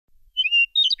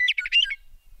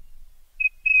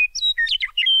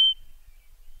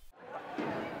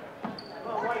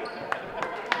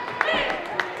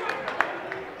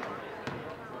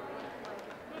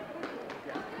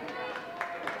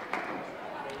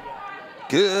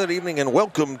Good evening and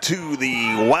welcome to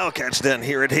the Wildcats Den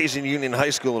here at Hazen Union High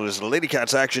School. It is Lady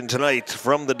Cats action tonight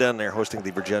from the Den. They're hosting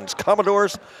the Vergennes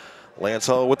Commodores. Lance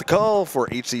Hall with the call for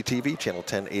HCTV, channel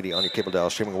 1080 on your cable dial,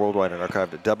 streaming worldwide and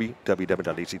archived at www.hctv.us.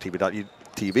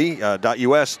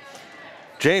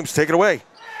 James, take it away.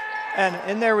 And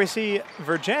in there we see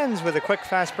Vergennes with a quick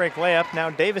fast break layup. Now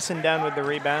Davison down with the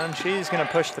rebound. She's going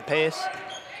to push the pace.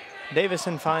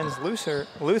 Davison finds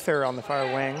Luther on the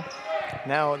far wing.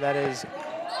 Now that is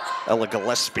Ella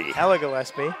Gillespie.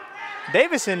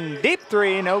 Davison, deep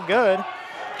three, no good.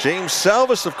 James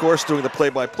Salvis, of course, doing the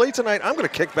play-by-play tonight. I'm going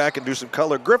to kick back and do some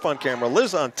color. Griff on camera,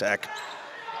 Liz on tech.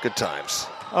 Good times.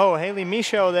 Oh, Haley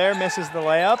Michaud there misses the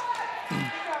layup.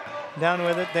 Down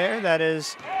with it there. That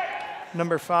is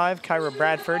number 5, Kyra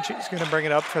Bradford. She's going to bring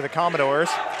it up for the Commodores.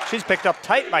 She's picked up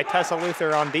tight by Tessa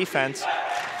Luther on defense.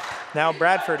 Now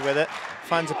Bradford with it.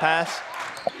 Finds a pass.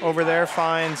 Over there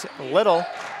finds Little.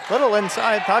 Little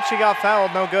inside, thought she got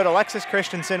fouled, no good. Alexis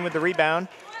Christensen with the rebound.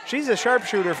 She's a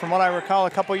sharpshooter from what I recall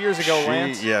a couple years ago,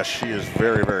 Lance. Yes, she is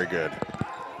very, very good.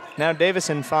 Now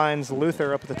Davison finds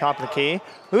Luther up at the top of the key.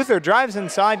 Luther drives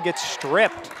inside, gets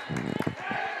stripped.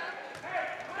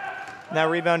 Now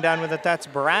rebound down with it, that's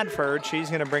Bradford. She's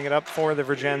gonna bring it up for the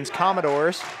Vergennes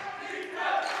Commodores.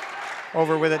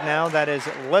 Over with it now, that is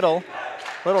Little.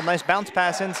 Little, nice bounce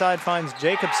pass inside, finds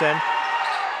Jacobson.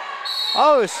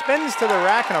 Oh, spins to the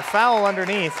rack and a foul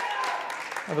underneath.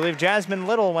 I believe Jasmine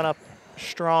Little went up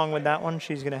strong with that one.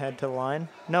 She's going to head to the line.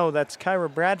 No, that's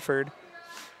Kyra Bradford.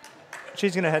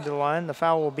 She's going to head to the line. The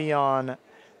foul will be on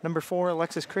number 4,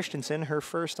 Alexis Christensen, her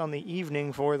first on the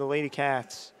evening for the Lady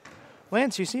Cats.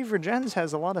 Lance, you see Vergennes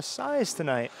has a lot of size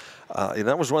tonight. And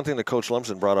that was one thing that Coach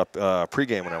Lumsden brought up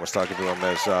pregame when I was talking to him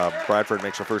as Bradford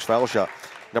makes her first foul shot.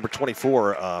 Number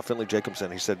 24, Finley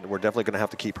Jacobson, he said, we're definitely going to have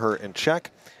to keep her in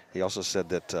check. He also said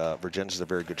that Vergennes is a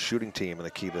very good shooting team, and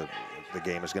the key to the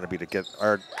game is going to be to get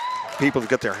our people to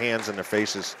get their hands in their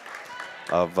faces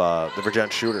of the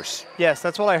Vergennes shooters. Yes,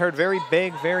 that's what I heard. Very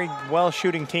big, very well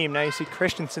shooting team. Now you see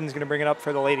Christensen's going to bring it up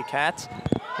for the Lady Cats.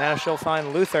 Now she'll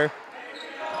find Luther.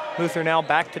 Luther now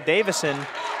back to Davison.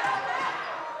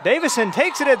 Davison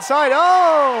takes it inside.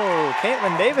 Oh,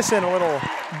 Caitlin Davison, a little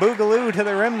boogaloo to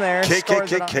the rim there.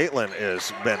 Caitlin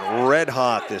has been red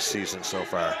hot this season so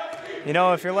far. You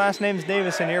know, if your last name's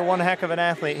Davison, you're one heck of an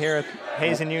athlete here at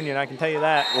Hazen Union, I can tell you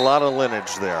that. A lot of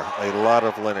lineage there, a lot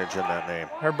of lineage in that name.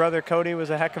 Her brother Cody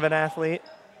was a heck of an athlete.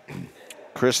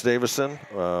 Chris Davison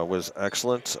was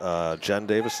excellent. Jen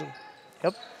Davison.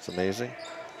 Yep. It's amazing.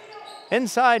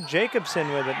 Inside,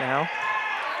 Jacobson with it now.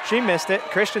 She missed it.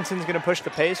 Christensen's going to push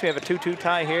the pace. We have a 2-2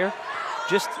 tie here.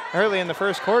 Just early in the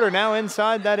first quarter. Now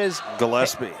inside, that is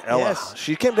Gillespie, Ella. Yes.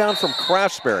 She came down from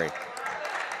Craftsbury.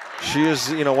 She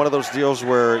is, you know, one of those deals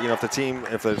where, you know, if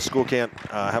the school can't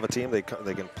have a team, they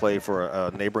can play for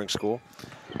a neighboring school.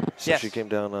 So yes. She came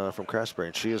down from Craftsbury,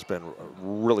 and she has been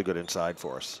really good inside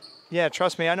for us. Yeah,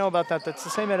 trust me, I know about that. That's the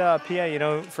same at PA, you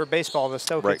know, for baseball. The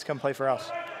Stowe kids come play for us.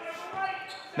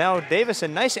 Now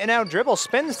Davison, nice in-out dribble,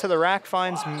 spins to the rack,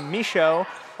 finds Michaud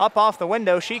up off the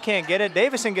window. She can't get it.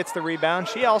 Davison gets the rebound.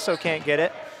 She also can't get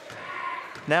it.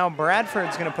 Now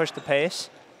Bradford's going to push the pace.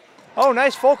 Oh,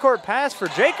 nice full court pass for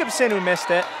Jacobson, who missed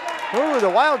it. Ooh, the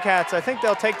Wildcats, I think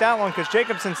they'll take that one because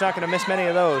Jacobson's not going to miss many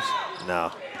of those.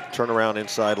 No, turn around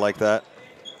inside like that.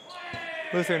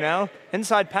 Luther now,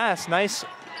 inside pass, nice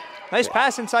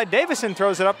pass inside. Davison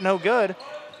throws it up, no good.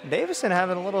 Davison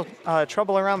having a little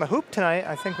trouble around the hoop tonight,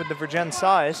 I think, with the Vergennes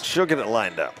size. She'll get it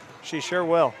lined up. She sure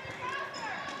will.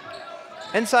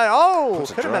 Inside, oh,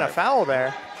 could have been a foul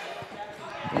there.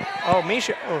 Oh,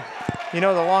 Misha, oh. You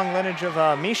know, the long lineage of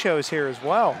Michaud's here as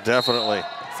well. Definitely.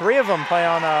 3 of them play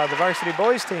on the varsity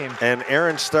boys team. And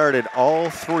Aaron started all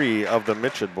 3 of the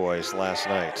Mitchell boys last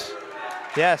night.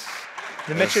 Yes,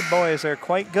 the Mitchell boys are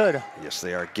quite good. Yes,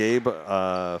 they are. Gabe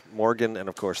Morgan and,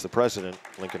 of course, the president,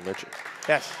 Lincoln Mitchell.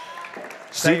 Yes.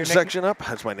 Student section up.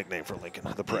 That's my nickname for Lincoln,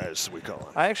 the Prez, we call him.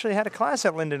 I actually had a class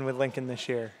at Linden with Lincoln this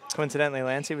year. Coincidentally,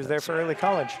 Lance, he was there for early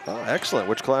college. Oh, excellent.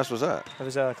 Which class was that? It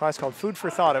was a class called Food for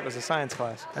Thought. It was a science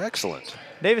class. Excellent.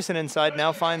 Davison inside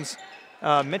now finds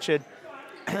Mitchell.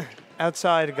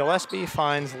 Outside, Gillespie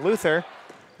finds Luther.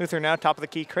 Luther now top of the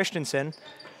key, Christensen.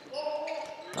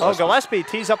 Oh, Gillespie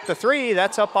tees up the 3.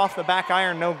 That's up off the back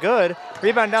iron, no good.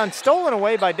 Rebound down, stolen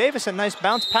away by Davison. Nice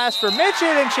bounce pass for Mitchell,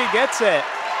 and she gets it.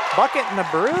 Bucket and a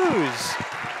bruise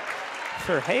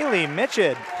for Haley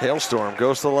Mitchell. Hailstorm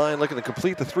goes to the line, looking to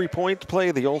complete the 3-point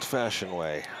play the old-fashioned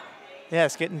way.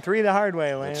 Yes, getting 3 the hard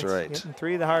way, Lance. That's right. Getting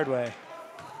 3 the hard way.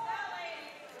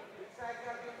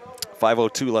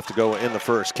 5:02 left to go in the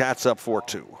first. Cats up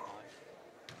 4-2.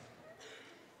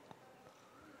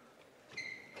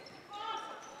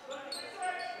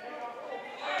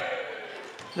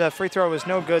 The free throw was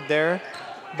no good there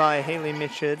by Haley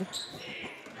Mitchell.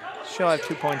 She'll have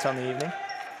 2 points on the evening.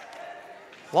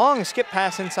 Long skip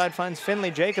pass inside finds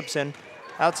Finley Jacobson.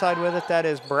 Outside with it, that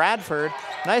is Bradford.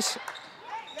 Nice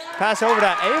pass over to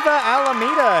Ava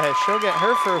Alameda. She'll get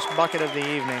her first bucket of the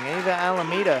evening. Ava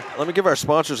Alameda. Let me give our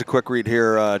sponsors a quick read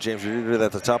here, James. We did it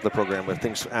at the top of the program, but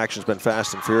action's been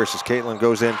fast and furious as Caitlin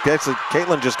goes in.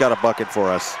 Caitlin just got a bucket for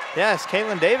us. Yes,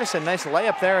 Caitlin Davison. Nice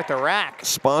layup there at the rack.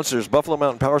 Sponsors, Buffalo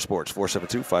Mountain Power Sports,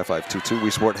 472-5522. We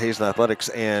support Hazen Athletics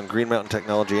and Green Mountain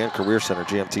Technology and Career Center,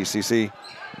 GMTCC.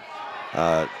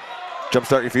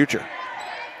 Jumpstart your future.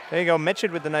 There you go,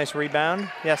 Mitchell with the nice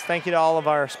rebound. Yes, thank you to all of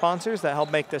our sponsors that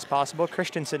help make this possible.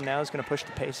 Christensen now is going to push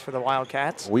the pace for the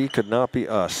Wildcats. We could not be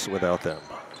us without them.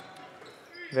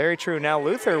 Very true. Now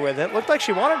Luther with it. Looked like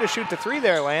she wanted to shoot the three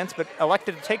there, Lance, but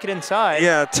elected to take it inside.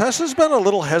 Yeah, Tessa's been a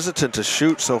little hesitant to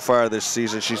shoot so far this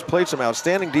season. She's played some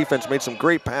outstanding defense, made some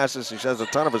great passes. She has a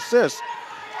ton of assists.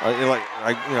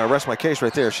 I rest my case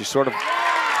right there. She's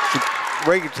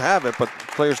ready to have it, but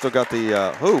players still got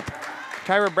the hoop.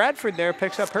 Kyra Bradford there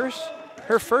picks up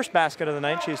her first basket of the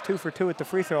night. She's 2 for 2 at the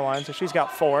free throw line, so she's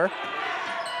got 4.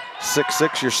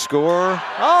 6-6 your score.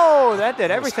 Oh, that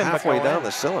did everything but halfway down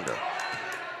the cylinder.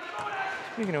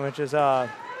 Speaking of which is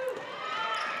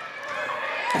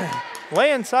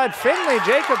lay inside, Finley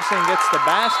Jacobson gets the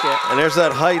basket. And there's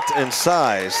that height and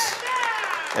size.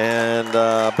 And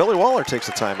Billy Waller takes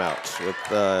a timeout with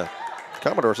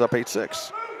Commodores up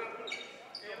 8-6.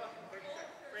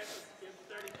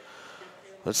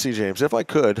 Let's see, James. If I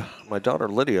could, my daughter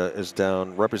Lydia is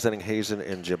down representing Hazen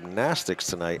in gymnastics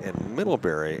tonight in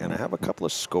Middlebury, and I have a couple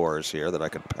of scores here that I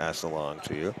could pass along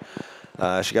to you.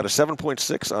 She got a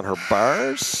 7.6 on her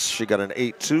bars. She got an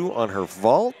 8.2 on her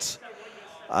vault.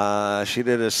 She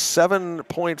did a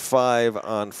 7.5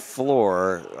 on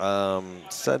floor.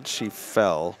 Said she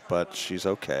fell, but she's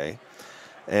okay.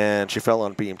 And she fell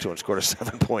on beam, too, and scored a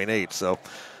 7.8. So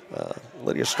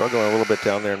Lydia's struggling a little bit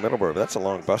down there in Middlebury, but that's a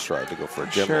long bus ride to go for a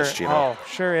gymnast, sure. you know. Oh,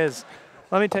 sure is.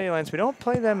 Let me tell you, Lance, we don't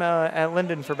play them at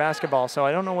Linden for basketball, so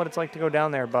I don't know what it's like to go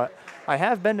down there, but I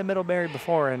have been to Middlebury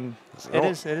before, and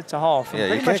it's a haul from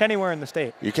pretty much anywhere in the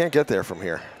state. You can't get there from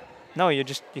here. No, you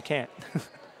can't.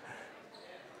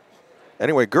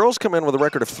 Anyway, girls come in with a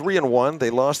record of 3-1. They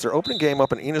lost their opening game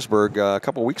up in Enosburg a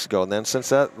couple weeks ago, and then since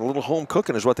that, a little home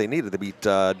cooking is what they needed. They beat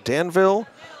Danville,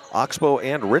 Oxbow,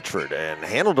 and Richford, and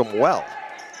handled them well.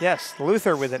 Yes,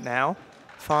 Luther with it now.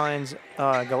 Finds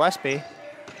Gillespie.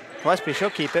 Gillespie, she'll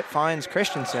keep it. Finds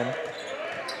Christensen.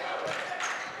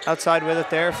 Outside with it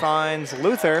there, finds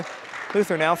Luther.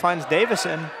 Luther now finds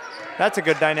Davison. That's a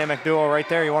good dynamic duo right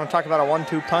there. You want to talk about a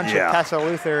 1-2 punch of Tessa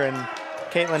Luther and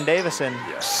Caitlin Davison.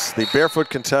 Yes, the barefoot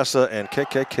Contessa and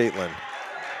Caitlin.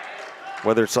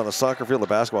 Whether it's on the soccer field or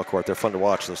basketball court, they're fun to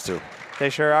watch, those two. They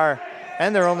sure are.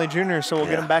 And they're only juniors, so we'll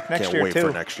get them back next year, too. Can't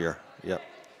wait for next year. Yep.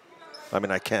 I mean,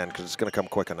 I can, because it's going to come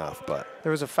quick enough, but.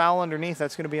 There was a foul underneath.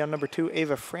 That's going to be on number 2,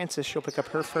 Ava Francis. She'll pick up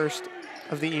her first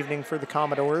of the evening for the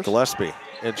Commodores. Gillespie,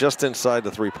 and just inside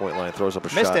the three-point line, throws up a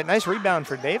shot. Missed it. Nice rebound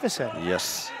for Davison.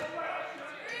 Yes.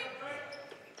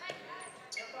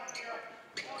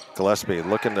 Gillespie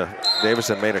looking to,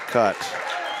 Davison made a cut.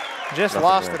 Just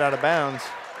lost it out of bounds.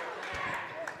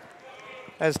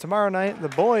 As tomorrow night, the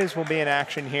boys will be in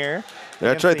action here.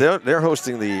 That's right, they're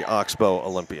hosting the Oxbow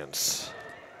Olympians.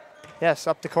 Yes,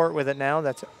 up the court with it now.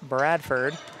 That's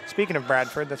Bradford. Speaking of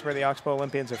Bradford, that's where the Oxbow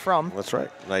Olympians are from. That's right,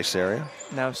 nice area.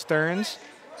 Now Stearns.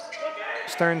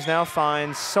 Stearns now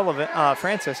finds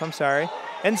Francis, I'm sorry.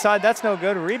 Inside, that's no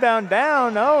good. Rebound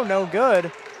down, oh, no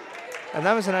good. And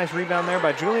that was a nice rebound there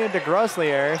by Julia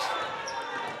DeGrosliers.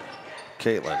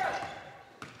 Caitlin.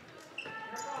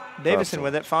 Davison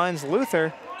with it, finds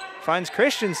Luther, finds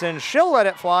Christensen. She'll let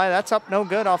it fly. That's up no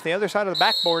good off the other side of the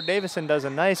backboard. Davison does a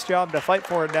nice job to fight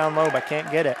for it down low, but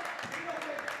can't get it.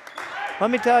 Let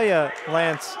me tell you,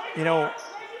 Lance, you know,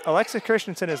 Alexis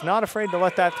Christensen is not afraid to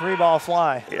let that 3-ball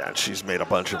fly. Yeah, and she's made a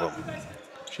bunch of them.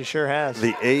 She sure has.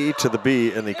 The A to the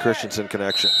B in the Christensen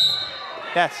connection.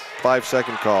 Yes.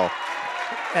 5-second call.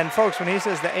 And folks, when he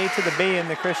says the A to the B in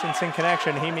the Christensen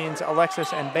connection, he means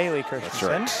Alexis and Bailey Christensen.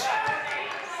 That's right.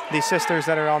 The sisters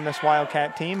that are on this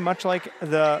Wildcat team, much like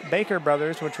the Baker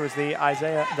brothers, which was the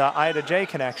Ida J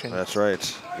connection. That's right.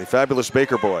 The fabulous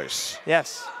Baker boys.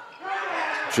 Yes.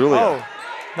 Julia. Oh,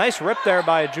 nice rip there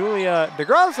by Julia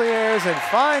DeGrosliers and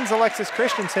finds Alexis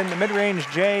Christensen, the mid-range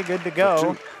J, good to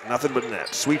go. Nothing but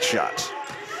net. Sweet shot.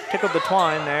 Tickled the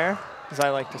twine there, as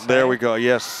I like to say. There we go,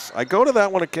 yes. I go to that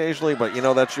one occasionally, but you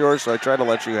know, that's yours, so I try to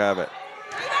let you have it.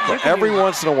 But every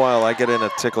once in a while, I get in a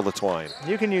tickle the twine.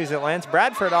 You can use it, Lance.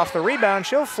 Bradford off the rebound.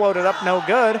 She'll float it up, no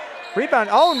good. Rebound,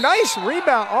 oh, nice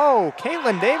rebound. Oh,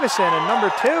 Caitlin Davison and number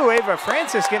 2, Ava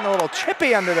Francis getting a little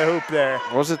chippy under the hoop there.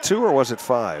 Was it 2 or was it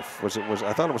 5?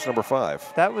 I thought it was number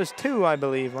 5. That was 2, I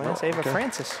believe, Lance. Oh, Ava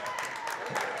Francis.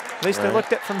 At least it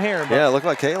looked it from here. Yeah, it looked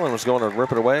like Caitlin was going to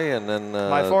rip it away, and then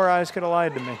my 4 eyes could have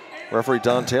lied to me. Referee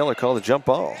Don Taylor called a jump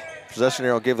ball. Possession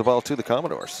arrow gave the ball to the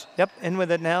Commodores. Yep, in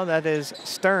with it now. That is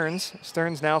Stearns.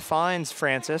 Stearns now finds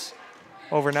Francis.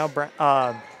 Over now,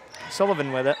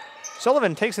 Sullivan with it.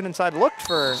 Sullivan takes it inside, looked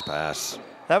for... Nice pass.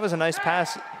 That was a nice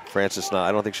pass. Francis,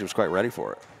 I don't think she was quite ready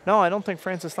for it. No, I don't think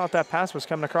Francis thought that pass was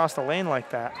coming across the lane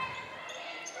like that.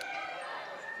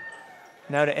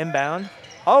 Now to inbound.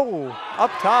 Oh, up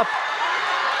top.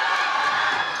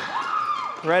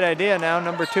 Right idea now,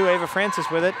 number 2, Ava Francis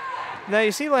with it. Now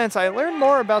you see, Lance, I learned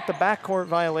more about the backcourt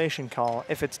violation call.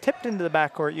 If it's tipped into the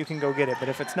backcourt, you can go get it, but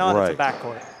if it's not, It's a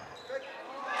backcourt.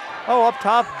 Oh, up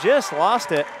top, just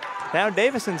lost it. Now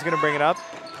Davison's going to bring it up.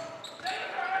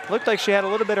 Looked like she had a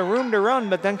little bit of room to run,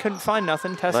 but then couldn't find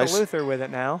nothing. Tessa Nice Luther with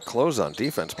it now. Close on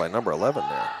defense by number 11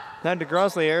 there. Now de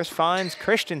Grosliers finds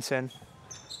Christensen.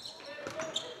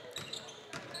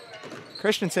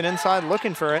 Christensen inside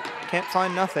looking for it. Can't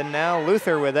find nothing. Now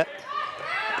Luther with it.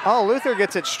 Oh, Luther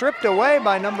gets it stripped away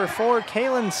by number 4,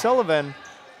 Kaylin Sullivan.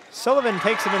 Sullivan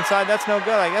takes it inside. That's no good.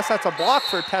 I guess that's a block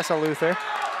for Tessa Luther.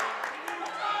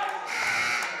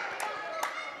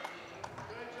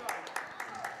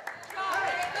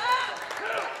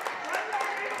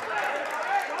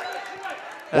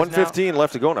 That's 1:15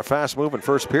 left to go in a fast-moving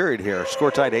first period here.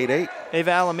 Score tied 8-8.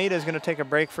 Ava Alameda is going to take a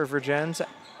break for Vergennes.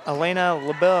 Elena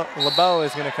LeBeau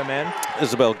is going to come in.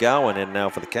 Isabel Gowan in now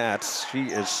for the Cats. She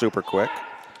is super quick.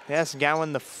 Yes,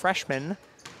 Gowan, the freshman.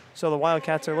 So the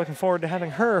Wildcats are looking forward to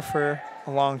having her for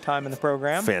a long time in the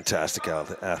program. Fantastic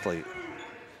athlete.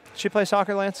 Did she play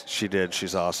soccer, Lance? She did.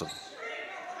 She's awesome.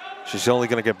 She's only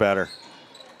going to get better.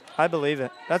 I believe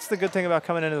it. That's the good thing about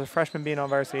coming into the freshman being on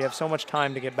varsity. You have so much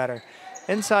time to get better.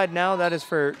 Inside now, that is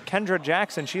for Kendra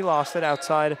Jackson. She lost it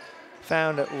outside,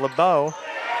 found LeBeau.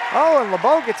 Oh, and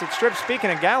LeBeau gets it stripped.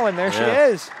 Speaking of Gowan, there she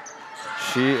is.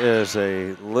 She is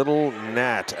a little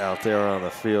gnat out there on the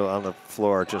field, on the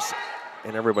floor, just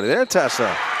and everybody. There,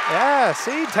 Tessa. Yeah,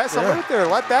 see, Tessa Luther,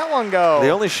 let that one go. The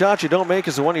only shot you don't make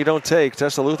is the one you don't take.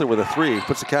 Tessa Luther with a 3,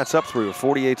 puts the Cats up 3 with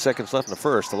 48 seconds left in the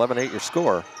first. 11-8 your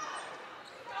score.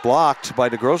 Blocked by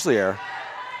de Groslier.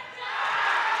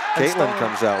 Caitlin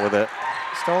comes out with it.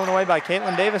 Stolen away by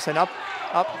Caitlin Davison. Up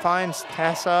finds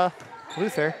Tessa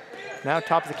Luther. Now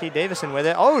top of the key, Davison with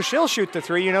it. Oh, she'll shoot the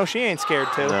 3. You know she ain't scared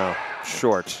to. No,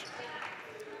 short.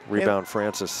 Rebound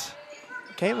Francis.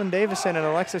 Caitlin Davison and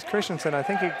Alexis Christensen, I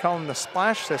think you'd call them the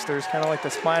Splash Sisters, kind of like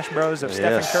the Splash Bros of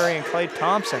Stephen Curry and Klay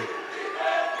Thompson.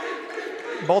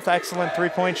 Both excellent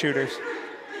three-point shooters.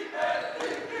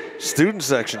 Student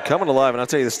section coming alive, and I'll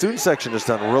tell you, the student section has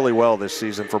done really well this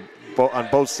season on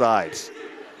both sides.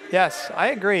 Yes, I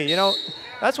agree. You know,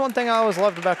 that's one thing I always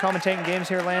loved about commentating games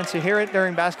here, Lance. You hear it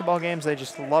during basketball games, they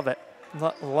just love it.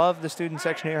 Love the student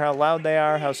section here, how loud they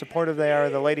are, how supportive they are,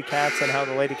 the Lady Cats, and how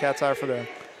the Lady Cats are for the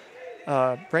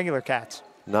regular Cats.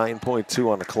 9.2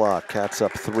 on the clock. Cats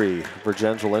up 3.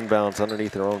 Vergennes will inbounds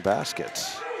underneath their own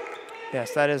baskets.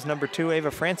 Yes, that is number 2,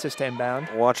 Ava Francis to inbound.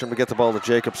 Watch him to get the ball to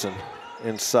Jacobson.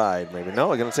 Inside, maybe. No,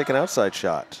 they're going to take an outside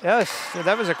shot. Yes,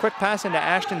 that was a quick pass into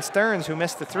Ashton Stearns, who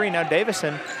missed the 3. Now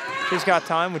Davison, she's got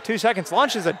time with 2 seconds.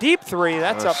 Launches a deep 3.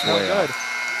 That's up no good.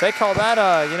 They call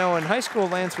that, you know, in high school,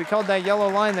 Lance, we called that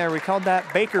yellow line there, we called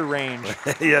that Baker range.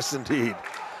 Yes, indeed.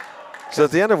 So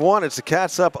at the end of 1, it's the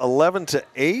Cats up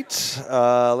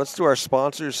 11-8. Let's do our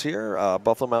sponsors here.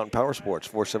 Buffalo Mountain Power Sports,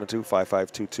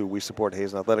 472-5522. We support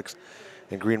Hazen Athletics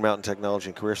and Green Mountain Technology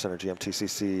and Career Center,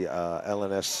 GMTCC,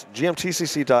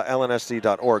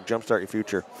 gmtcc.lnsd.org. Jumpstart your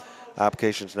future.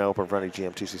 Applications now open for any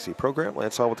GMTCC program.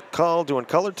 Lance Hall with the call, doing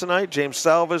color tonight. James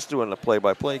Salvas doing the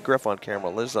play-by-play. Griff on camera,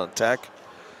 Liz on tech.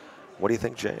 What do you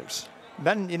think, James?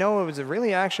 Ben, you know, it was a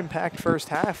really action-packed first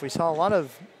half. We saw a lot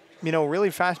of, you know, really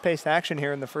fast-paced action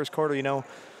here in the first quarter. You know,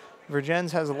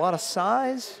 Vergennes has a lot of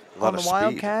size on the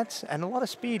Wildcats and a lot of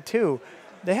speed, too.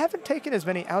 They haven't taken as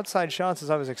many outside shots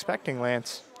as I was expecting,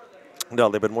 Lance. No,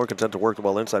 they've been more content to work the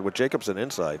ball inside with Jacobson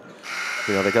inside.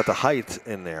 You know, they got the height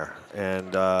in there.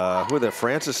 And who are they?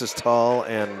 Francis is tall,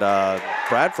 and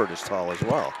Bradford is tall as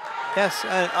well. Yes,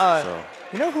 and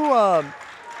you know who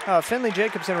Finley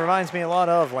Jacobson reminds me a lot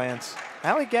of, Lance?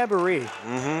 Allie Gabourey.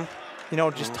 Mm-hmm. You know,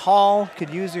 just tall,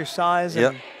 could use your size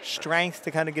and strength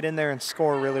to kind of get in there and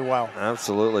score really well.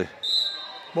 Absolutely.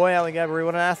 Boy, Allie Gabourey,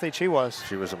 what an athlete she was.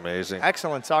 She was amazing.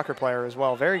 Excellent soccer player as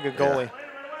well. Very good goalie.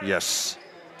 Yeah. Yes.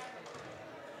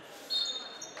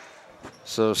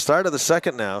 So start of the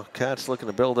second now. Cats looking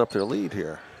to build up their lead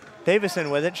here. Davison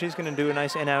with it. She's going to do a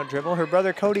nice in-out dribble. Her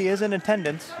brother Cody is in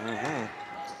attendance.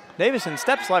 Davison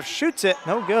steps left, shoots it.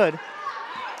 No good.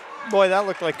 Boy, that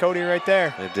looked like Cody right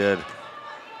there. They did.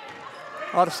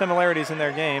 A lot of similarities in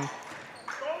their game.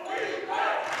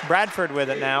 Bradford with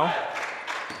it now.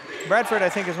 Bradford, I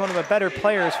think, is one of the better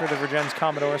players for the Vergennes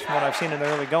Commodores from what I've seen in the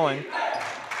early going.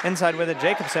 Inside with it,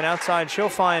 Jacobson. Outside, she'll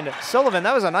find Sullivan.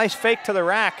 That was a nice fake to the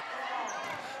rack.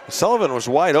 Sullivan was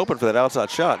wide open for that outside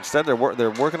shot. Instead, they're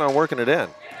working on working it in.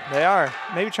 They are.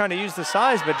 Maybe trying to use the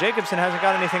size, but Jacobson hasn't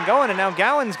got anything going, and now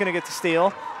Gowan's going to get the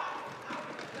steal.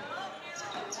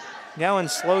 Gowan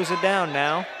slows it down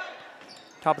now.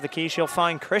 Top of the key, she'll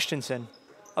find Christensen.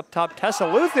 Up top, Tessa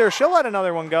Luther. She'll let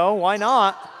another one go. Why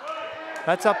not?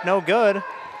 That's up, no good.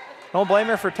 Don't blame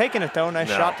her for taking it, though. Nice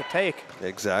shot to take.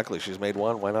 Exactly. She's made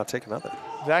one. Why not take another?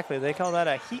 Exactly. They call that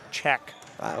a heat check.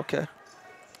 Okay.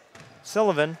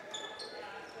 Sullivan.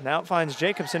 Now it finds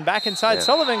Jacobson back inside. Yeah.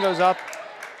 Sullivan goes up.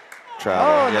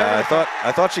 Travel. Yeah,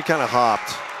 I thought she kind of hopped.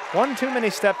 One too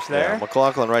many steps there. Yeah,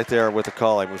 McLaughlin right there with the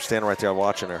call. I was standing right there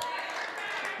watching her.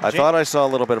 I thought I saw a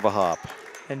little bit of a hop.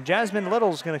 And Jasmine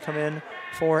Little's going to come in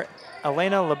for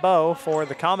Elena LeBeau for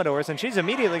the Commodores, and she's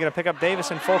immediately going to pick up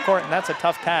Davis in full court, and that's a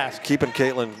tough task. Keeping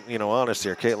Caitlin, honest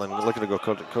here. Caitlin looking to go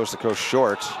coast to coast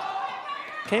short.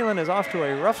 Caitlin is off to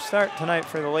a rough start tonight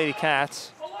for the Lady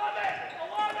Cats.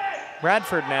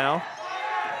 Bradford now.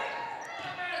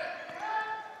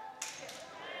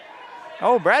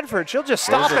 Oh, Bradford, she'll just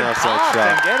stop and pop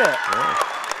and get it. Yeah.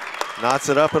 Knots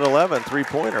it up at 11,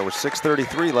 three-pointer with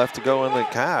 6:33 left to go in the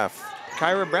half.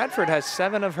 Kyra Bradford has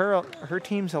 7 of her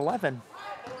team's 11.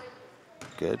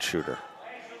 Good shooter.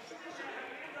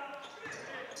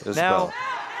 Now,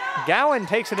 Gowan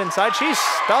takes it inside. She's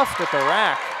stuffed at the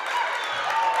rack.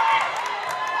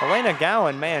 Elena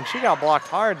Gowan, man, she got blocked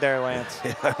hard there, Lance.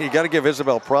 Yeah, you got to give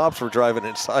Isabel props for driving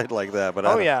inside like that.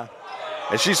 But yeah.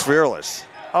 And she's fearless.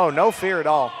 Oh, no fear at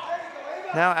all.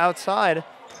 Now outside.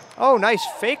 Oh, nice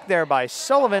fake there by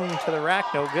Sullivan to the rack,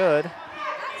 no good.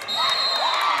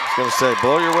 I was going to say,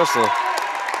 blow your whistle.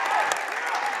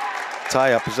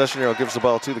 Tie up, possession arrow gives the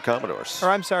ball to the Commodores. Or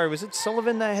I'm sorry, was it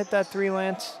Sullivan that hit that three,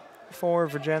 Lance, for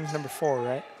Vergennes number 4,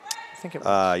 right? I think it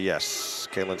was. Yes,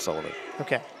 Caitlin Sullivan.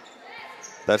 Okay.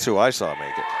 That's who I saw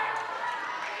make it.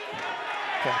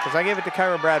 Okay, because I gave it to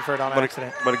Kyra Bradford on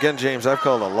accident. But again, James, I've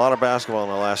called a lot of basketball in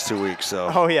the last 2 weeks,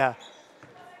 so. Oh, yeah.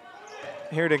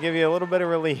 Here to give you a little bit of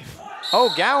relief.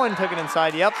 Oh, Gowan took it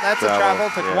inside. Yep, that's a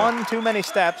travel. Took one too many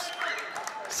steps.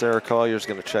 Sarah Collier's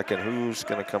going to check in. Who's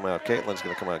going to come out? Caitlin's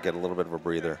going to come out and get a little bit of a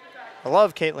breather. I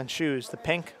love Caitlin's shoes, the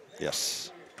pink.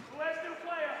 Yes.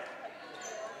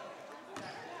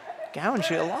 Gowan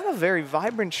shoe, a lot of very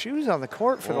vibrant shoes on the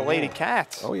court for the Lady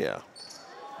Cats. Oh, yeah.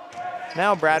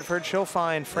 Now Bradford, she'll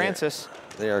find Francis.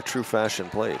 They are true fashion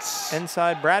plates.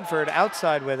 Inside Bradford,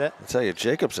 outside with it. I tell you,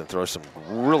 Jacobson throws some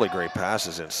really great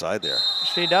passes inside there.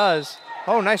 She does.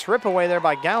 Oh, nice rip away there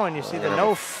by Gowan. You see the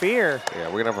no fear. Yeah,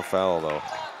 we're going to have a foul, though.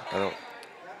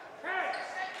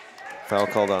 Foul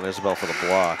called on Isabel for the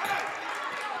block.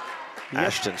 Yep.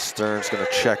 Ashton Stern's going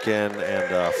to check in,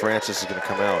 and Francis is going to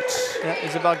come out. Yeah,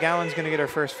 Isabel Gowan's going to get her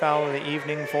first foul of the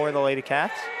evening for the Lady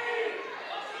Cats.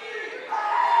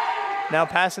 Now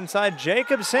pass inside.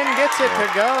 Jacobson gets it to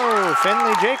go.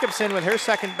 Finley Jacobson with her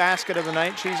second basket of the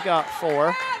night. She's got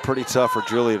 4. Pretty tough for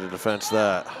Julia to defense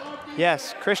that.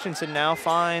 Yes, Christensen now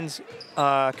finds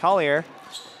Collier.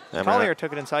 Collier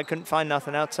took it inside, couldn't find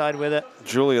nothing outside with it.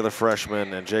 Julia, the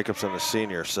freshman, and Jacobson, the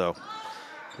senior, so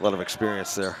a lot of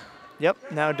experience there. Yep,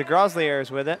 now DeGroslier is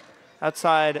with it.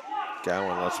 Outside.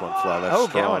 Gowan lets one fly. That's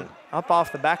strong. Gowan up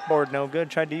off the backboard, no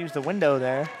good. Tried to use the window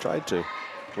there. Tried to.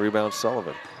 Rebound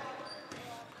Sullivan.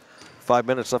 5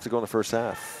 minutes left to go in the first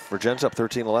half. Vergennes up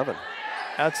 13-11.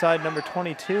 Outside number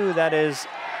 22, that is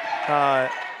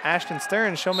Ashton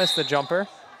Stern. She'll miss the jumper.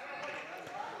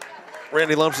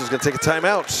 Randy Lumsden's going to take a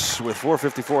timeout with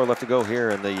 4:54 left to go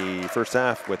here in the first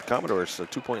half with Commodores. A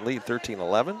 2-point lead,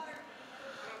 13-11.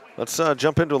 Let's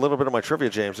jump into a little bit of my trivia,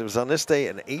 James. It was on this day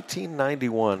in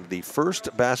 1891, the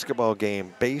first basketball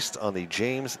game based on the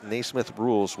James Naismith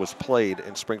rules was played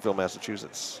in Springfield,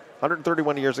 Massachusetts.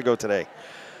 131 years ago today.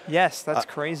 Yes, that's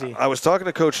crazy. I was talking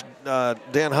to Coach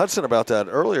Dan Hudson about that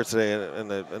earlier today in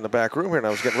the back room here, and I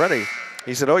was getting ready.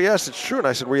 He said, "Oh yes, it's true." And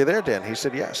I said, "Were you there, Dan?" He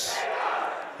said, "Yes."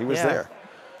 He was there.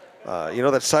 You know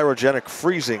that cryogenic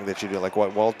freezing that you do, like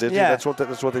what Walt did? Yeah. That's what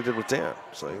they did with Dan.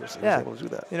 So he was able to do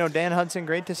that. You know, Dan Hudson,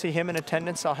 great to see him in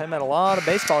attendance. Saw him at a lot of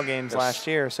baseball games last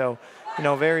year. So, you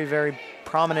know, very, very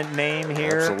prominent name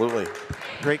here. Absolutely.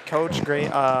 Great coach, great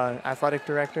athletic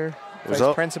director,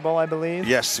 vice principal, I believe.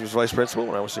 Yes, he was vice principal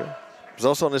when I was here. was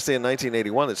also on this day in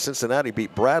 1981 that Cincinnati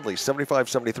beat Bradley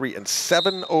 75-73 in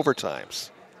 7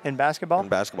 overtimes. In basketball? In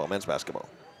basketball, men's basketball.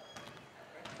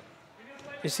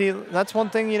 You see, that's one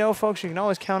thing, you know, folks, you can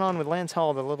always count on with Lance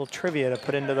Hall, the little trivia to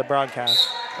put into the broadcast.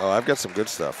 Oh, I've got some good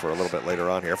stuff for a little bit later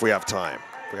on here, if we have time.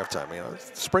 If we have time, you know,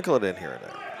 sprinkle it in here and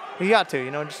there. You got to, you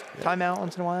know, just time out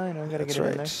once in a while, you know, got to get it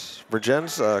in there.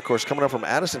 Vergennes, of course, coming up from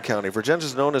Addison County. Vergennes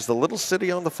is known as the Little City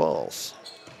on the Falls.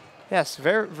 Yes,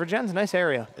 Vergennes, nice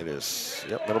area. It is.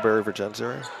 Yep, Middlebury, Vergennes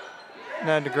area.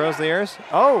 Now to Grosliers.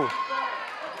 Oh,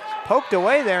 poked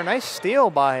away there. Nice steal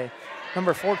by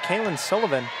number 4, Kaylin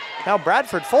Sullivan. Now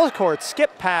Bradford, full court,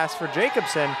 skip pass for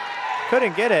Jacobson.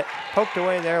 Couldn't get it. Poked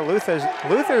away there. Luther's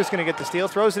going to get the steal.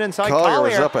 Throws it inside. Collier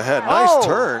was up ahead. Nice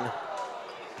turn.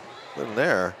 In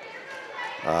there.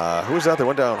 Who was out there?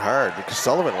 Went down hard. Because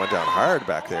Sullivan went down hard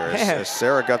back there as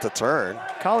Sarah got the turn.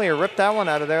 Collier ripped that one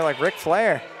out of there like Ric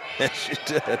Flair. Yes, she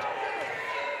did.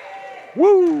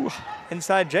 Woo!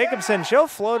 Inside Jacobson. She'll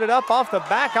float it up off the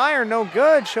back iron. No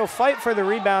good. She'll fight for the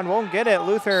rebound. Won't get it.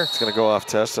 Luther. It's going to go off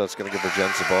Tessa. It's going to give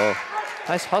Vergennes the ball.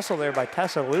 Nice hustle there by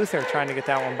Tessa Luther trying to get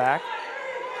that one back.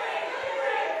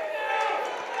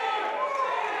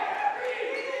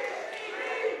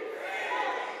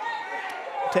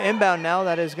 To inbound now,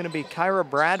 that is going to be Kyra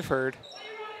Bradford.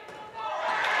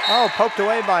 Oh, poked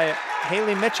away by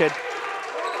Haley Mitchell.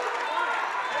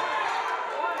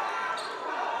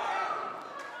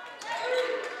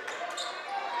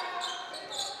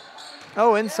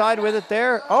 Oh, inside with it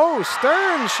there. Oh,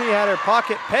 Stearns, she had her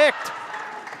pocket picked.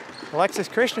 Alexis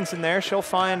Christensen there, she'll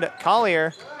find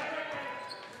Collier.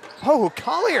 Oh,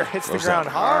 Collier hits the ground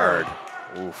hard.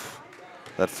 Oof.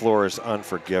 That floor is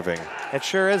unforgiving. It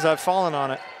sure is. I've fallen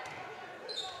on it.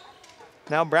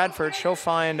 Now Bradford, she'll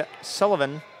find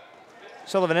Sullivan.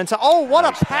 Sullivan inside. Oh, what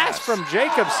a pass from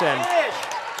Jacobson.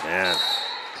 Man.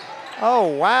 Oh,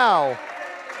 wow.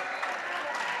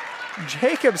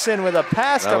 Jacobson with a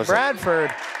pass to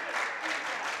Bradford.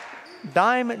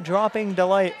 Dime dropping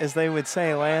delight, as they would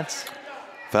say, Lance.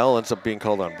 Foul ends up being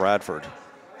called on Bradford.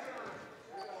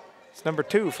 It's number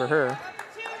 2 for her.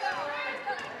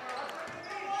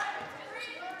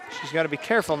 She's got to be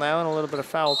careful now in a little bit of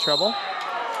foul trouble.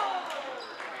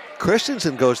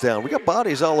 Christensen goes down. We got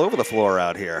bodies all over the floor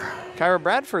out here. Kyra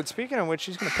Bradford, speaking of which,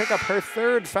 she's going to pick up her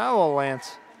 3rd foul,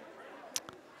 Lance.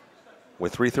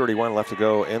 With 3:31 left to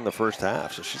go in the first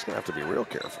half, so she's going to have to be real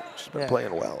careful. She's been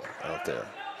playing well out there.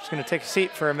 She's going to take a seat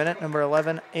for a minute. Number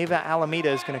 11, Ava Alameda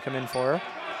is going to come in for her.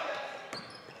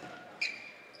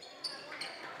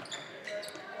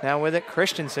 Now with it,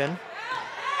 Christensen.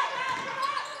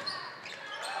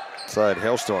 Side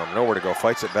Hailstorm, nowhere to go,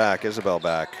 fights it back. Isabel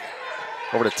back.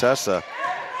 Over to Tessa.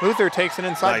 Luther takes it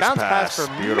inside. Nice Bounce pass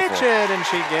for Mitchell, and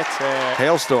she gets it.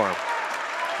 Hailstorm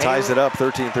ties it up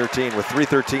 13-13 with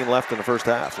 3:13 left in the first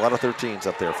half. A lot of 13s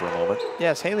up there for a moment.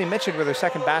 Yes, Haley Mitchell with her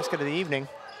 2nd basket of the evening.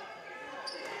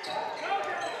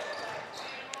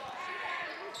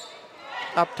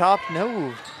 Up top,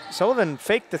 no. Sullivan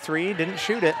faked the 3, didn't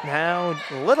shoot it. Now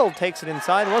Little takes it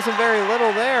inside. Wasn't very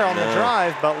little there on the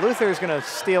drive, but Luther's going to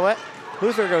steal it.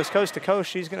 Luther goes coast to coast.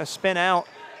 She's going to spin out,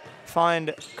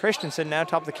 find Christensen. Now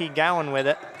top of the key, Gowan with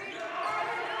it.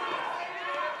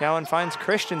 Gowan finds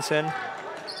Christensen.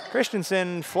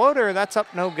 Christensen floater, that's up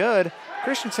no good.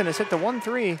 Christensen has hit the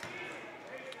 1-3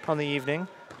 on the evening.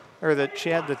 Or she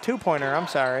had the 2-pointer, I'm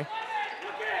sorry.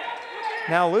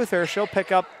 Now Luther, she'll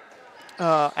pick up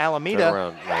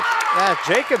Alameda. Yeah,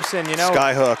 Jacobson, you know.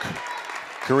 Skyhook.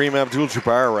 Kareem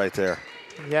Abdul-Jabbar right there.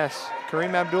 Yes,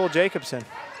 Kareem Abdul-Jacobson.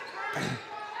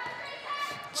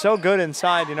 So good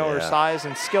inside, you know, her size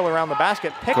and skill around the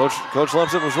basket. Coach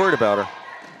Lumpson was worried about her.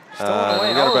 Stolen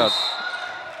away. I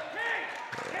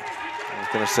was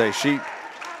going to say, she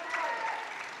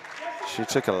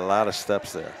took a lot of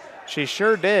steps there. She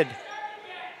sure did.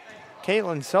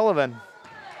 Kaylin Sullivan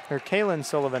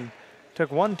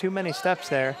took 1 too many steps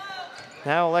there.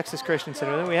 Now Alexis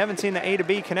Christensen. We haven't seen the A to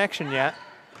B connection yet.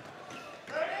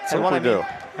 And what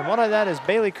I that is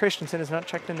Bailey Christensen has not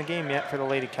checked in the game yet for the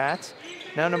Lady Cats.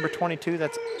 Now number 22,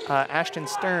 that's Ashton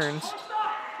Stearns.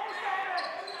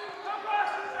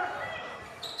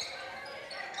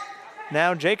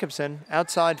 Now Jacobson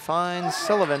outside finds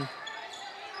Sullivan.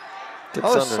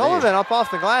 Sullivan up off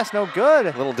the glass, no good.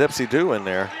 A little dipsy-do in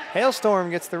there.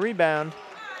 Hailstorm gets the rebound.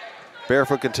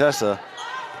 Barefoot Contessa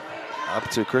up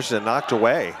to Christian, knocked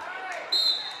away.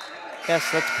 Yes,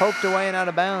 that's poked away and out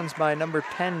of bounds by number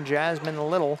 10, Jasmine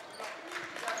Little.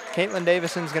 Caitlin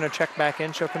Davison's going to check back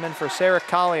in. She'll come in for Sarah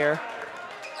Collier.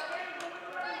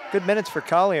 Good minutes for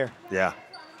Collier. Yeah,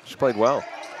 she played well.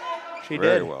 She did.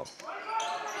 Very well.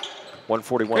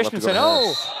 1:41 left to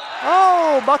go.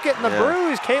 Oh, bucket in the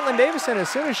bruise. Caitlin Davison, as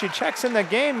soon as she checks in the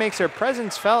game, makes her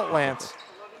presence felt, Lance.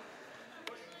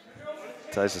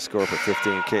 Ties the score up at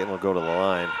 15. Caitlin will go to the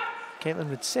line. Caitlin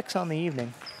with 6 on the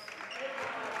evening.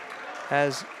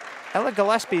 As Ella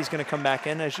Gillespie is going to come back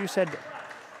in. As you said,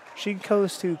 she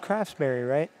goes to Craftsbury,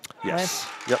 right? Yes. Lance?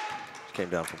 Yep. She came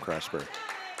down from Craftsbury.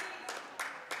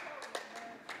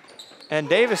 And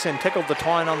Davison tickled the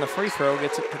twine on the free throw,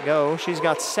 gets it to go. She's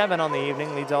got 7 on the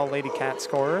evening, leads all Lady Cat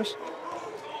scorers.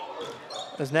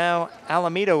 There's now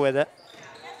Alameda with it.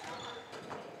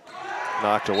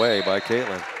 Knocked away by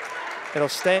Caitlin. It'll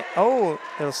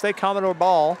stay Commodore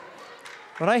ball.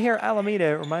 When I hear Alameda,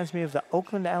 it reminds me of the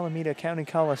Oakland Alameda County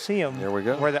Coliseum. There we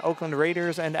go. Where the Oakland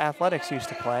Raiders and Athletics used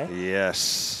to play.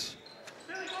 Yes.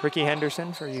 Ricky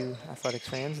Henderson, for you Athletics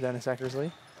fans, Dennis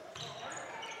Eckersley.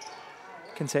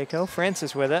 Canseco,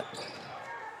 Francis with it.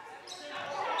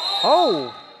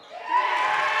 Oh!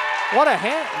 What a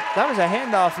hand, that was a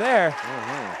handoff there.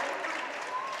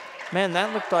 Man,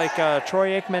 that looked like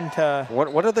Troy Aikman to...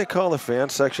 What did they call the fan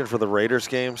section for the Raiders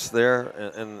games there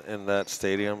in that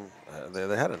stadium?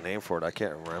 They had a name for it. I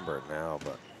can't remember it now,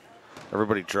 but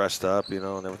everybody dressed up, you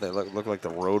know, and everything. Looked like the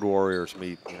Road Warriors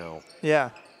meet, you know. Yeah.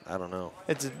 I don't know.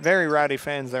 It's very rowdy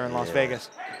fans there in Las Vegas.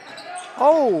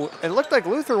 Oh, it looked like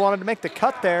Luther wanted to make the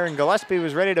cut there, and Gillespie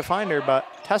was ready to find her, but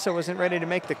Tessa wasn't ready to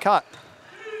make the cut.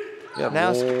 Yeah,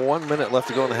 now 1 minute left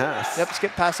to go in the half. Yep,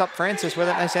 skip pass up Francis with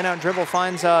it. Nice in-out dribble.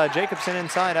 Finds Jacobson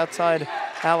outside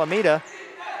Alameda.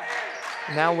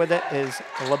 Now with it is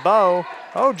LeBeau.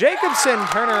 Oh, Jacobson,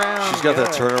 turnaround. She's got that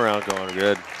turnaround going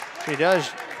good. She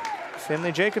does.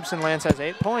 Finley Jacobson, Lance, has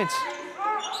 8 points.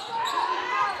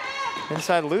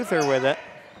 Inside Luther with it.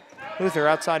 Luther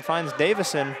outside finds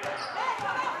Davison.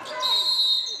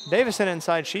 Davison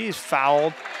inside, she's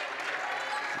fouled.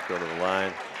 Go to the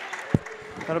line.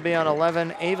 That'll be on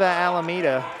 11, Ava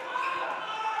Alameda.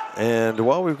 And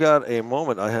while we've got a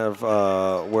moment, I have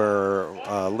where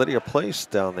Lydia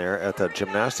placed down there at that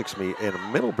gymnastics meet in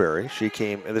Middlebury. She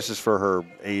came, and this is for her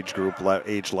age group,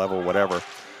 age level, whatever.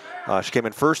 She came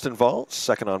in first in vault,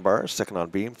 second on bars, second on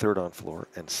beam, third on floor,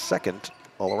 and second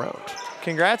all around.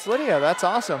 Congrats, Lydia. That's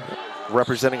awesome.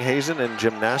 Representing Hazen in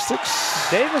gymnastics.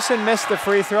 Davison missed the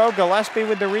free throw. Gillespie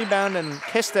with the rebound and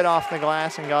kissed it off the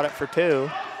glass and got it for 2.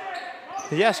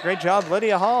 Yes, great job,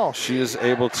 Lydia Hall. She is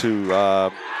able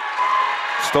to,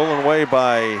 stolen away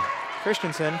by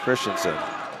Christensen.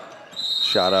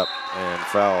 Shot up and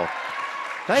foul.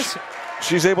 Nice.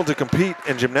 She's able to compete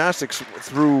in gymnastics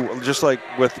through, just like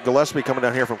with Gillespie coming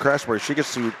down here from Craftsbury, she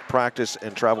gets to practice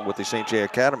and travel with the St. J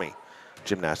Academy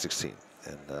gymnastics team.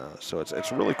 And so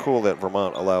it's really cool that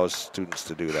Vermont allows students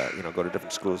to do that, you know, go to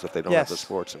different schools if they don't have the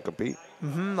sports and compete.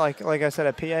 Like I said,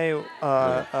 at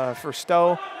PA for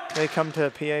Stowe, they come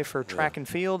to PA for track and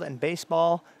field and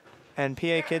baseball, and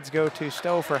PA kids go to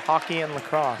Stowe for hockey and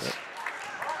lacrosse. Yep.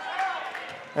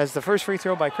 As the first free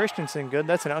throw by Christensen, good.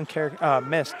 That's an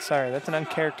missed. Sorry, that's an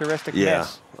uncharacteristic miss. Yeah,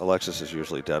 Alexis is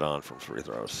usually dead on from free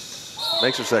throws.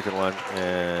 Makes her second one,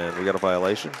 and we got a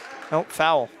violation. Nope,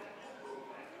 foul.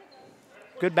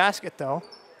 Good basket, though.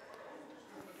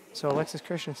 So Alexis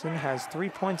Christensen has 3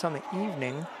 points on the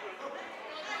evening.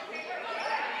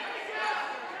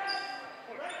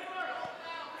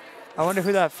 I wonder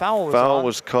who that foul was on. Foul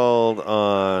was called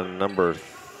on number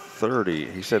 30.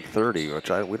 He said 30, which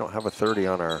we don't have a 30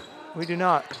 on our... We do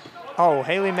not. Oh,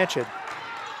 Haley Mitchell.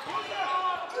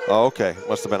 Oh, okay.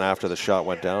 Must have been after the shot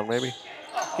went down, maybe?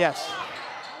 Yes.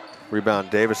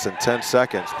 Rebound Davison, 10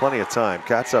 seconds. Plenty of time.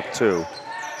 Cats up 2.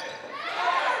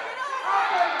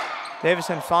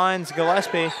 Davison finds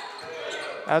Gillespie.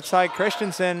 Outside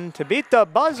Christensen to beat the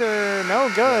buzzer.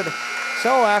 No good.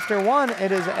 So after 1,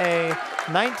 it is a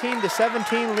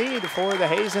 19-17 lead for the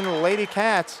Hazen Lady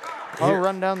Cats. I'll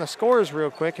run down the scores real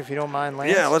quick if you don't mind,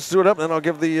 Lance. Yeah, let's do it up, then I'll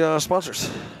give the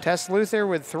sponsors. Tess Luther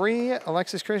with 3.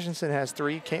 Alexis Christensen has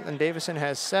 3. Caitlin Davison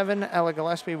has 7. Ella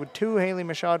Gillespie with 2. Haley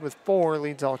Michaud with 4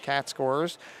 leads all Cat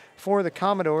scorers. For the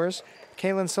Commodores,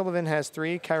 Kaylin Sullivan has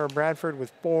 3. Kyra Bradford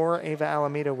with 4. Ava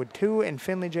Alameda with 2. And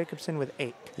Finley Jacobson with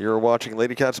 8. You're watching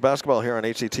Lady Cats basketball here on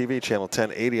HCTV, channel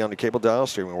 1080 on the cable dial,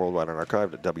 streaming worldwide and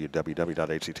archived at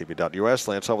www.hctv.us.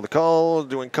 Lance Hall with the call,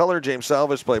 doing color, James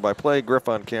Salvas, play-by-play, Griff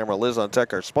on camera, Liz on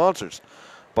tech, our sponsors,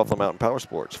 Buffalo Mountain Power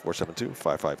Sports,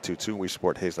 472-5522. We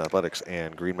support Hazen Athletics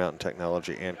and Green Mountain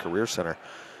Technology and Career Center.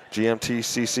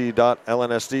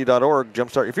 gmtcc.lnsd.org.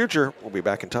 Jumpstart your future. We'll be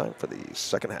back in time for the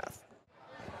second half.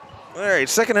 All right,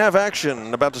 second half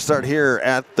action about to start here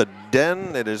at the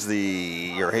Den. It is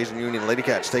your Hazen Union Lady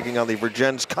Cats taking on the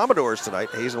Vergennes Commodores tonight.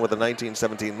 Hazen with a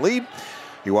 19-17 lead.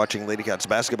 You're watching Lady Cats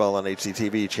basketball on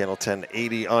HCTV, channel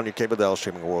 1080 on your cable dial,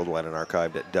 streaming worldwide and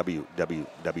archived at www.hctv.us.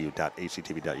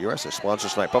 Our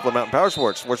sponsors tonight, Buffalo Mountain Power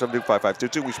Sports,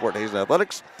 472-5522. We support Hazen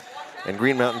Athletics and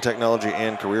Green Mountain Technology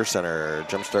and Career Center.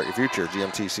 Jumpstart your future,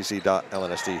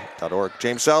 gmtcc.lnsd.org.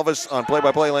 James Salvis on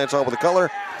play-by-play, Lance Hall with the color.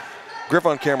 Griff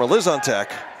on camera, Liz on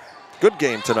tech. Good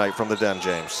game tonight from the Den,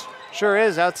 James. Sure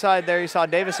is. Outside there, you saw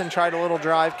Davison tried a little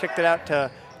drive, kicked it out to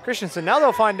Christensen. Now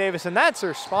they'll find Davison. That's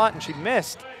her spot, and she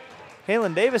missed.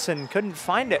 Kaylin Davison couldn't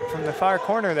find it from the far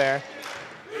corner there.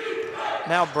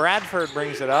 Now Bradford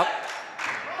brings it up.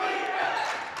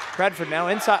 Bradford now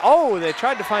inside. Oh, they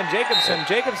tried to find Jacobson.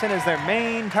 Jacobson is their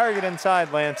main target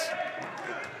inside, Lance.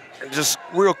 Just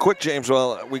real quick, James,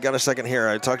 well, we got a second here.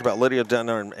 I talked about Lydia down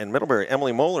there in Middlebury.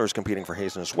 Emily Moeller is competing for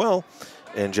Hazen as well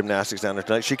in gymnastics down there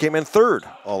tonight. She came in third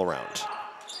all around.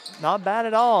 Not bad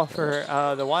at all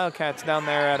for the Wildcats down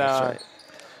there at That's right.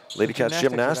 Lady Cats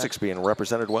Gymnastics event. being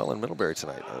represented well in Middlebury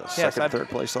tonight. Second, third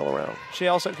place all around. She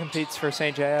also competes for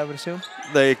St. J, I would assume?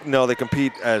 They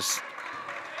compete as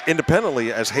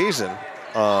independently as Hazen.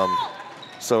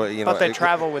 So, you know. But they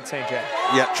travel with St. J.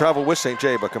 Yeah, travel with St.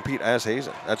 J, but compete as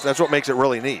Hazen. That's what makes it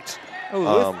really neat.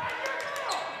 Ooh,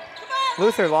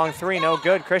 Luther, long three, no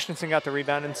good. Christensen got the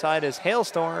rebound inside as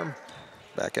Hailstorm.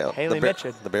 Back out. Haley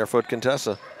Mitchell. The barefoot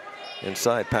Contessa.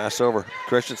 Inside, pass over.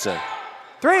 Christensen.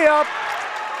 Three up.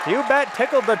 You bet,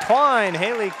 tickled the twine.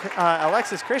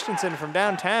 Alexis Christensen from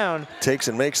downtown. Takes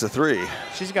and makes the three.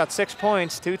 She's got 6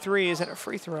 points, 2 threes, and a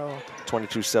free throw.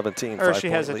 22-17, Or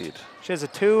 5-point lead. She has a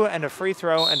 2 and a free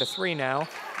throw and a 3 now.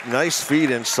 Nice feed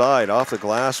inside. Off the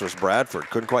glass was Bradford.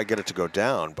 Couldn't quite get it to go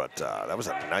down, but that was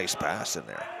a nice pass in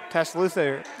there. Tess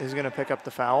Luther is going to pick up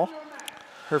the foul.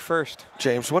 Her first.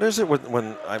 James, what is it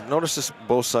when I've noticed this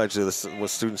both sides of this with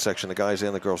student section, the guys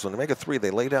and the girls, when they make a three, they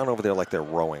lay down over there like they're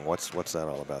rowing. What's that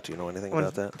all about? Do you know anything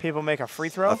about that? People make a free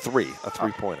throw? A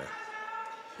three-pointer.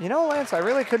 You know, Lance, I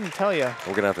really couldn't tell you.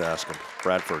 We're going to have to ask him.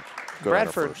 Bradford.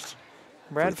 Bradford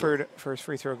first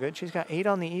free throw good. She's got 8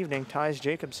 on the evening, ties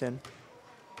Jacobson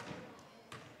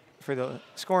for the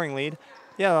scoring lead.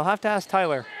 Yeah, they'll have to ask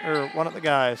Tyler or one of the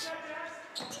guys.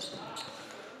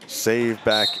 Save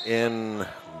back in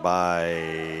by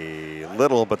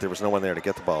Little, but there was no one there to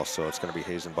get the ball, so it's going to be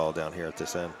Hazen ball down here at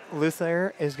this end.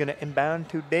 Luther is going to inbound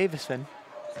to Davison.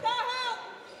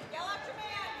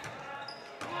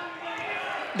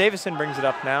 Davison brings it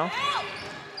up now.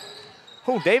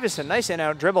 Oh, Davison, nice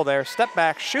in-out dribble there. Step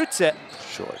back, shoots it.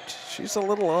 Short. She's a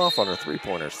little off on her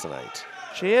three-pointers tonight.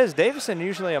 She is. Davison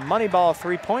usually a money ball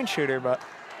three-point shooter, but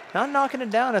not knocking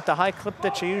it down at the high clip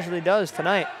that she usually does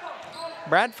tonight.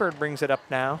 Bradford brings it up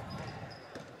now.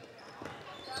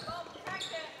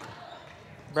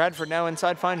 Bradford now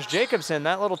inside finds Jacobson.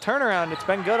 That little turnaround, it's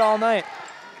been good all night.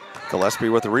 Gillespie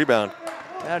with the rebound.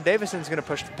 Now Davison's going to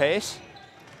push the pace.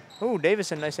 Oh,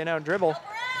 Davison, nice in-out dribble.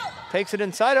 Takes it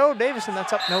inside. Oh, Davison,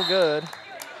 that's up no good.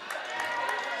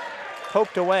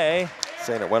 Poked away.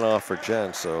 Saying it went off for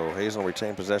Jen, so Hazen will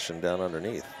retain possession down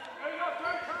underneath.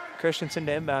 Christensen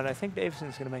to inbound. I think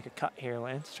Davison's going to make a cut here,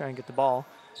 Lance, try and get the ball.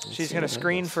 She's going to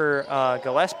screen for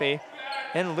Gillespie.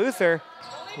 And Luther,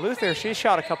 she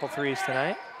shot a couple threes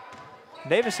tonight.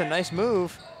 Davison, nice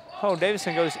move. Oh,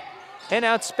 Davison goes in,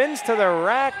 out, spins to the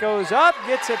rack, goes up,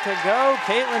 gets it to go.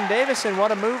 Caitlin Davison,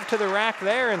 what a move to the rack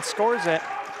there, and scores it.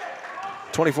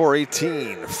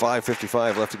 24-18,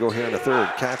 5:55 left to go here in the third.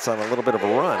 Cats on a little bit of a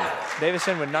run.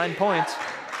 Davison with 9 points.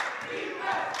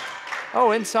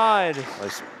 Oh, inside.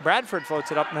 Nice. Bradford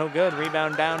floats it up, no good.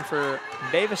 Rebound down for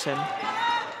Davison.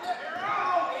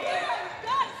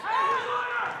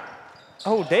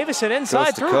 Oh, Davison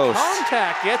inside through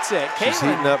contact, gets it. She's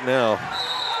heating up now.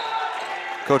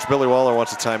 Coach Billy Waller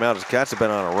wants a timeout. His Cats have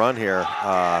been on a run here.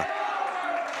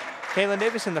 Caitlin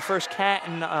Davison, the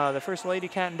first lady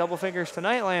cat in double figures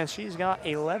tonight, Lance. She's got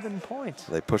 11 points.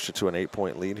 They pushed it to an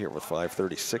 8-point lead here with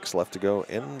 5:36 left to go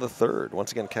in the third.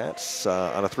 Once again, Cats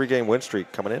on a 3-game win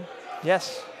streak coming in.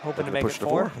 Yes, hoping to make it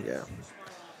 4. Yeah.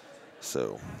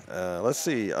 So let's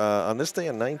see. On this day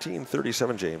in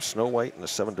 1937, James, Snow White and the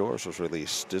Seven Dwarfs was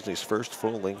released, Disney's first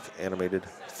full-length animated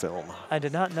film. I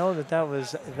did not know that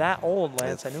was that old,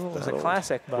 Lance. I knew it was a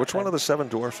classic. But which one of the Seven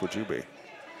Dwarfs would you be?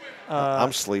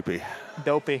 I'm sleepy.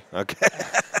 Dopey. Okay.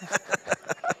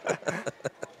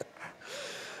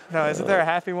 No, isn't there a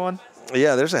happy one?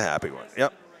 Yeah, there's a happy one.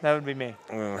 Yep. That would be me.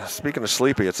 Speaking of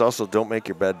sleepy, it's also don't make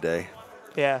your bed day.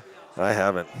 Yeah. I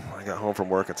haven't. I got home from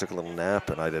work, I took a little nap,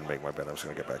 and I didn't make my bed. I was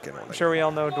going to get back in. I'm sure we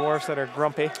all know dwarfs that are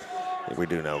grumpy. We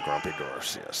do know grumpy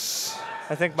dwarfs, yes.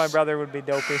 I think my brother would be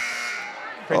dopey.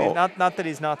 Not that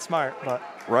he's not smart, but.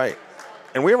 Right.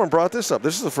 And we haven't brought this up.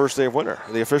 This is the first day of winter,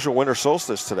 the official winter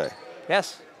solstice today.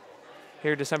 Yes.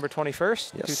 Here December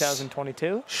 21st, Yes.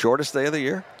 2022. Shortest day of the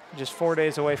year. Just 4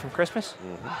 days away from Christmas.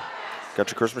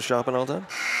 Got your Christmas shopping all done?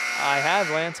 I have,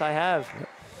 Lance, I have.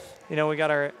 You know, we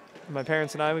got my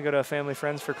parents and I, we go to Family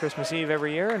Friends for Christmas Eve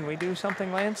every year, and we do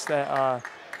something, Lance, that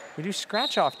we do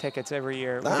scratch-off tickets every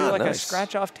year. We do like a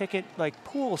scratch-off ticket, like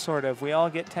pool sort of. We all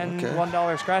get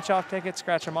 $1 scratch-off tickets,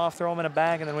 scratch them off, throw them in a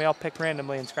bag, and then we all pick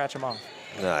randomly and scratch them off.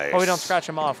 Nice. Well, we don't scratch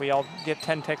them off. We all get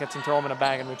 10 tickets and throw them in a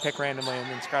bag, and we pick randomly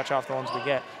and then scratch off the ones we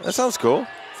get. That sounds cool.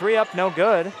 3 up, no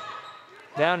good.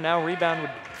 Down now, rebound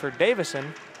for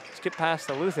Davison. Skip past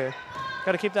the Luther.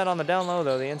 Got to keep that on the down low,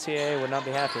 though. The NCAA would not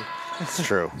be happy. It's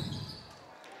true.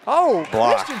 Oh,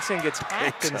 Block. Christensen gets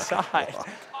hacked inside.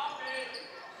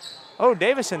 Oh,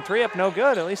 Davison, 3 up, no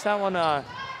good. At least that one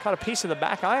caught a piece of the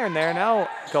back iron there. Now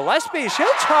Gillespie, she'll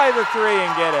try the 3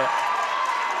 and get it.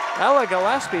 Ella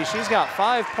Gillespie, she's got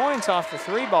 5 points off the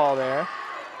 3 ball there.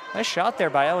 Nice shot there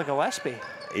by Ella Gillespie.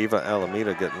 Eva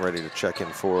Alameda getting ready to check in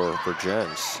for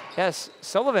Vergennes. Yes,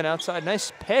 Sullivan outside,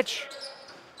 nice pitch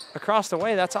across the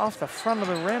way. That's off the front of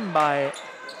the rim by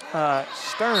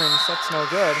Stearns. That's no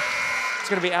good. It's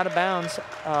going to be out of bounds.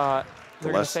 They're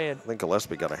going to say it. I think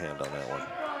Gillespie got a hand on that one.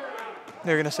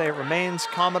 They're going to say it remains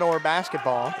Commodore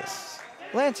basketball. Yes.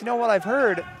 Lance, you know what I've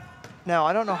heard? Now,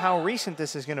 I don't know how recent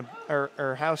this is going to,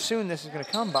 or how soon this is going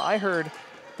to come, but I heard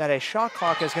that a shot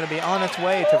clock is going to be on its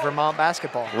way to Vermont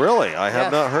basketball. Really? I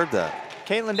have not heard that.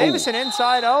 Caitlin Davison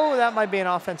inside. Oh, that might be an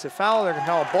offensive foul. They're going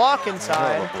to call a block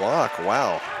inside. Oh, a block.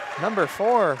 Wow. Number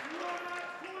 4,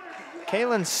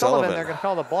 Kaylin Sullivan. They're going to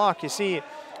call the block. You see,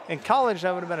 in college,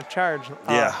 that would have been a charge.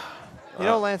 Yeah. You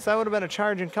know, Lance, that would have been a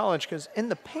charge in college because in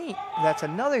the paint, that's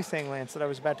another thing, Lance, that I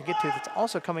was about to get to that's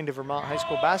also coming to Vermont high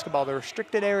school basketball, the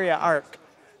restricted area arc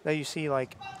that you see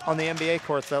like on the NBA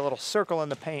courts, that little circle in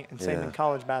the paint, and same in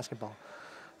college basketball.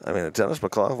 I mean, Dennis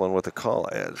McLaughlin with the call.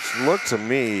 It looked to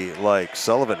me like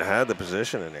Sullivan had the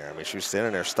position in there. I mean, she was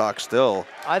standing there stock still.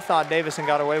 I thought Davison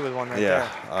got away with one right there.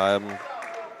 Yeah,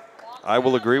 I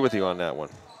will agree with you on that one.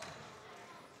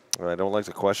 I don't like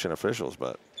to question officials,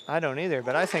 but. I don't either,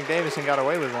 but I think Davison got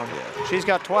away with one. Yeah. She's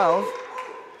got 12.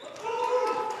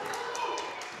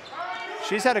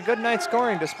 She's had a good night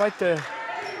scoring despite the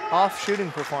off shooting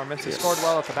performance. He scored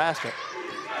well at the basket.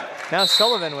 Now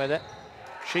Sullivan with it.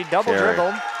 She double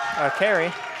dribbled.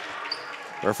 Carry.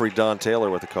 Referee Don Taylor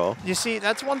with the call. You see,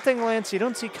 that's one thing, Lance, you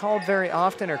don't see called very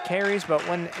often, or carries, but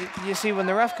when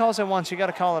the ref calls it once, you got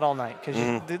to call it all night.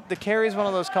 Because the carry is one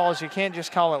of those calls, you can't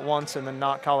just call it once and then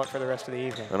not call it for the rest of the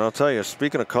evening. And I'll tell you,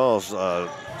 speaking of calls. Oh,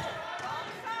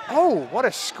 what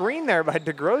a screen there by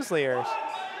DeGrosliers.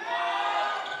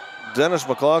 Dennis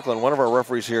McLaughlin, one of our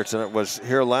referees here tonight, was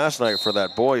here last night for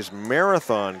that boys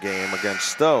marathon game against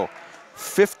Stowe.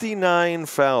 59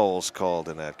 fouls called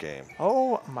in that game.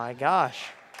 Oh my gosh.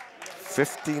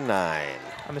 59.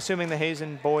 I'm assuming the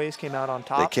Hazen boys came out on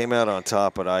top. They came out on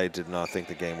top, but I did not think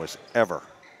the game was ever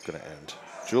going to end.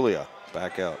 Julia,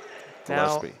 back out.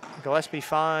 Gillespie. Now, Gillespie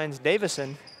finds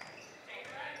Davison.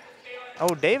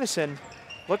 Oh, Davison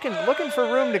looking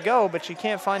for room to go, but she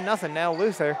can't find nothing. Now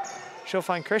Luther. She'll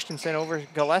find Christensen over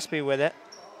Gillespie with it.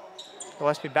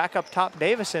 Gillespie back up top.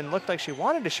 Davison looked like she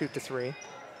wanted to shoot the 3.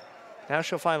 Now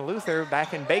she'll find Luther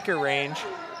back in Baker range.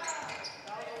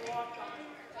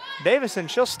 Davison,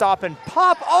 she'll stop and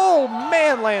pop. Oh,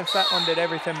 man, Lance, that one did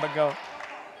everything but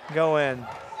go in.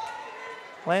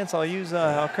 Lance,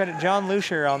 I'll credit John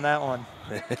Lucier on that one.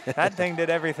 That thing did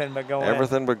everything but go in.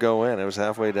 Everything but go in. It was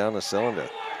halfway down the cylinder.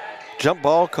 Jump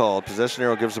ball called. Possession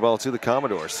arrow gives the ball to the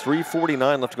Commodores.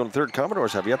 3:49 left to go in the third.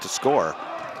 Commodores have yet to score.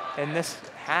 In this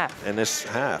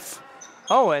half.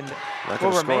 Oh, and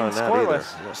will remain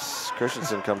scoreless. Yes,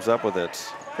 Christensen comes up with it.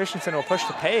 Christensen will push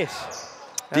the pace.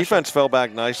 Defense fell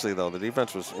back nicely, though. The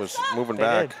defense was moving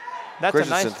back. Did. That's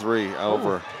Christensen a nice 3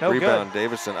 over. No Rebound, good.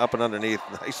 Davison up and underneath.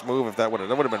 Nice move. If that would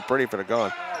have been pretty if it had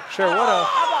gone. Sure would have.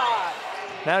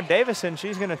 Now Davison,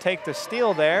 she's going to take the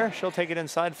steal there. She'll take it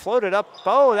inside, float it up.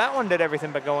 Oh, that one did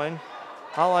everything but go in.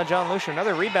 A la John Lucier.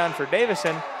 Another rebound for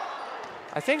Davison.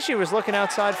 I think she was looking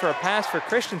outside for a pass for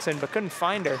Christensen, but couldn't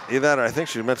find her. Either that or I think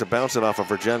she meant to bounce it off a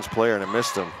Vergennes player and it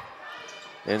missed him.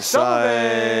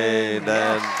 Inside,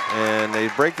 and they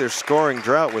break their scoring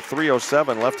drought with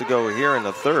 3:07 left to go here in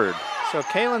the third. So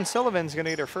Kaylin Sullivan's going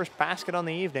to get her first basket on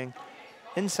the evening.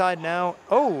 Inside now,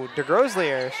 oh,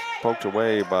 DeGrosliers. Poked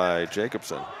away by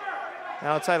Jacobson.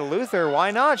 Now outside of Luther,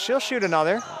 why not? She'll shoot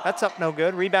another. That's up no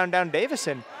good. Rebound down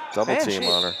Davison. Double team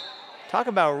on her. Talk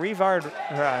about rebound.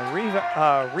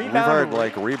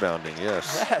 Revard-like rebounding,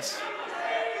 yes. Yes.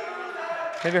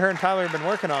 Maybe her and Tyler have been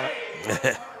working on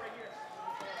it.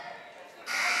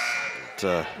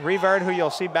 Revard, who you'll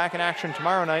see back in action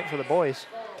tomorrow night for the boys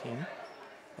team.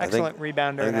 Excellent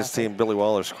rebounder. I think this team, Billy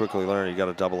Waller's quickly learned you got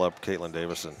to double up Caitlin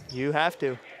Davison. You have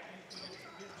to.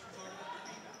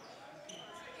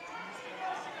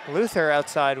 Luther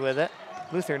outside with it.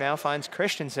 Luther now finds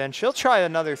Christensen. She'll try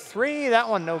another three. That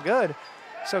one no good.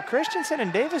 So Christensen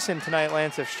and Davison tonight,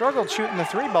 Lance, have struggled shooting the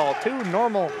three ball. Two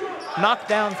normal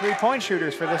knockdown three-point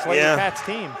shooters for this Lady Cats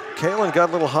team. Caitlin got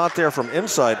a little hot there from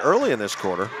inside early in this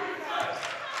quarter.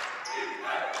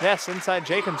 Yes, inside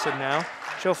Jacobson now.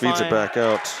 She'll feeds find it back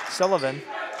out. Sullivan.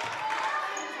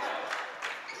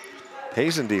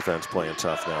 Hazen defense playing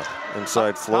tough now.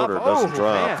 Inside floater doesn't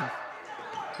drop. Man.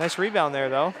 Nice rebound there,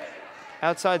 though.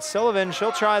 Outside Sullivan,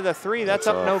 she'll try the three. That's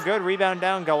up no good. Rebound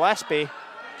down Gillespie.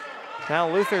 Now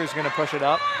Luther's going to push it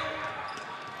up.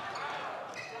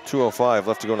 2:05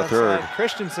 left to go in the third.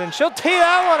 Christensen, she'll tee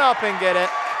that one up and get it.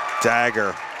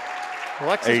 Dagger.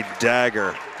 A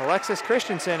dagger. Alexis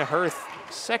Christensen, her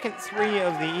second three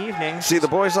of the evening. See, the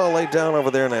boys all laid down over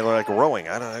there and they're like rowing.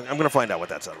 I'm going to find out what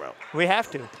that's about. We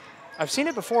have to. I've seen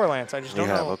it before, Lance. I just don't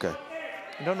know. Okay.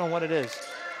 I don't know what it is.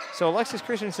 So Alexis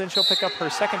Christensen, she'll pick up her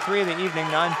second three of the evening,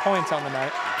 9 points on the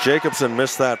night. Jacobson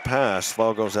missed that pass.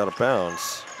 Ball goes out of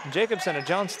bounds. Jacobson, a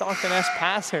John Stockton-esque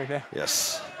passer.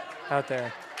 Yes. Out there.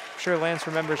 I'm sure Lance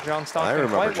remembers John Stockton I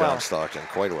remember quite well. John Stockton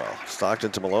quite well.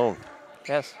 Stockton to Malone.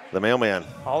 Yes. The mailman.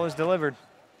 Always delivered.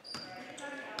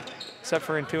 Except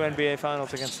for in 2 NBA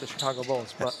finals against the Chicago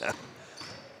Bulls. But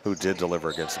who did deliver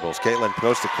against the Bulls. Caitlin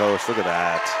coast to coast. Look at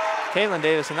that. Caitlin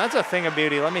Davison, that's a thing of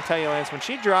beauty. Let me tell you, Lance, when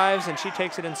she drives and she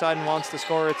takes it inside and wants to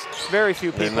score, it's very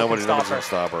few people can stop her.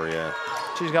 Stop her, yeah.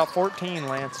 She's got 14,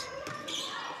 Lance.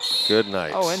 Good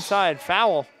night. Oh, inside,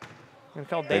 foul. I'm going to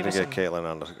call Davison. Need to get Caitlin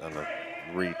on the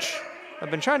reach. I've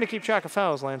been trying to keep track of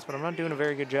fouls, Lance, but I'm not doing a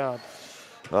very good job.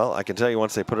 Well, I can tell you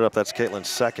once they put it up, that's Caitlin's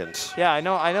second. Yeah, I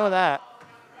know that.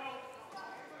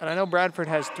 And I know Bradford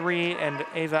has 3 and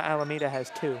Ava Alameda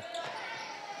has 2.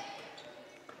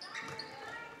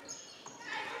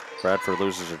 Bradford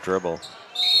loses a dribble.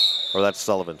 Or that's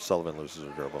Sullivan. Sullivan loses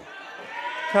a dribble.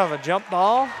 Kind of a jump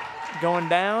ball going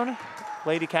down.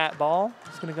 Lady Cat ball.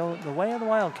 It's going to go the way of the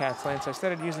Wildcats, Lance. I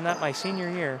started using that my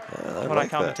senior year when I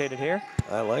commentated here.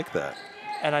 I like that.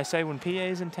 And I say when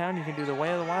PA's in town, you can do the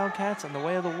way of the Wildcats and the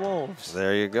way of the Wolves.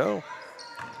 There you go.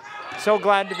 So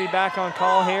glad to be back on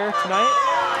call here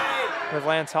tonight with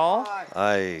Lance Hall.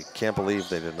 I can't believe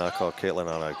they did not call Caitlin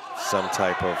on some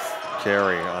type of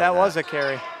carry. That was a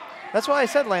carry. That's why I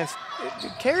said, Lance,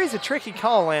 carry's a tricky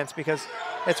call, Lance, because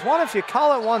it's one, if you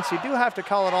call it once, you do have to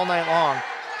call it all night long.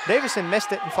 Davison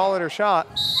missed it and followed her shot.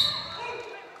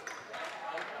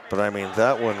 But, I mean,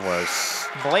 that one was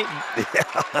blatant.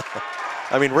 Yeah.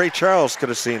 I mean, Ray Charles could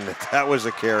have seen that was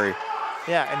a carry.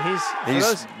 Yeah, and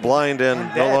he's blind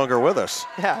and no longer with us.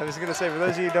 Yeah, I was going to say, for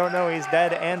those of you who don't know, he's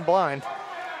dead and blind.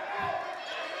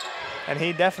 And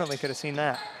he definitely could have seen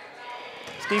that.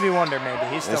 Stevie Wonder, maybe.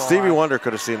 He's still Stevie alive. Wonder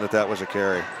could have seen that was a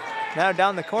carry. Now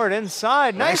down the court,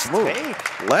 inside. Nice move.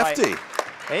 take. Lefty.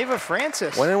 Ava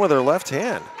Francis. Went in with her left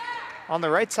hand. On the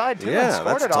right side, too, and Yeah, scored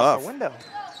that's it tough. off the window.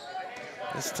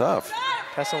 It's tough.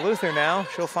 Tessa Luther now.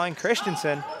 She'll find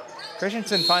Christensen.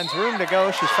 Christensen finds room to go.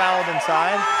 She's fouled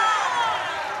inside.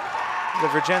 The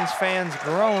Vergennes fans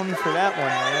groan for that one,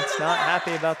 Lance. Not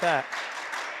happy about that.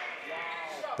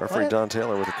 Referee Don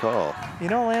Taylor with a call. You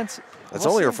know, Lance. That's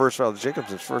only her first foul.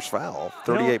 Jacobson's first foul.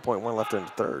 38.1 left in the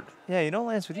third. Yeah, you know,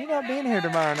 Lance, with you not being here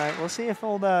tomorrow night, we'll see if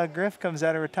old Griff comes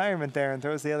out of retirement there and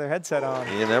throws the other headset on.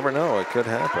 You never know. It could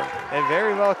happen. It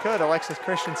very well could. Alexis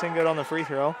Christensen good on the free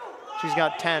throw. She's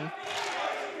got 10.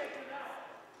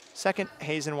 Second,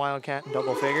 Hazen Wildcat in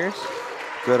double figures.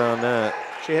 Good on that.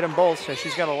 She hit them both, so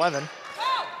she's got 11.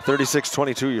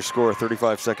 36-22 your score.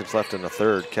 35 seconds left in the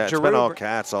third. It's been all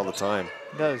Cats all the time.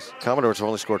 It does. Commodores have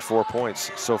only scored 4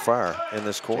 points so far in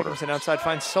this quarter. Jacobson outside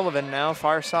finds Sullivan now.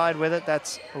 Far side with it.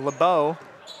 That's LeBeau.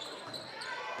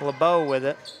 LeBeau with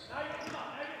it.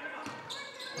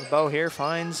 LeBeau here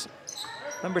finds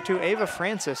number 2, Ava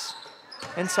Francis.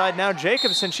 Inside now,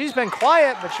 Jacobson. She's been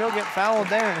quiet, but she'll get fouled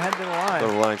there and head to the line.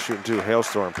 The line shooting too.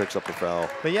 Hailstorm picks up the foul.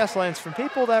 But yes, Lance, from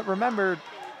people that remember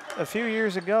a few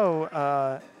years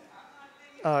ago,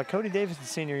 Cody Davison's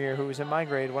senior year, who was in my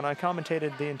grade, when I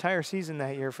commentated the entire season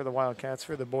that year for the Wildcats,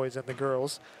 for the boys and the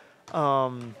girls.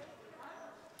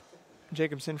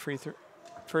 Jacobson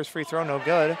first free throw, no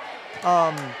good.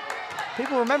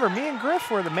 People remember me and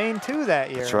Griff were the main two that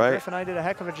year. That's right. Griff and I did a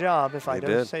heck of a job, if I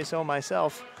do say so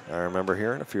myself. I remember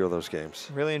hearing a few of those games.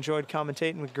 Really enjoyed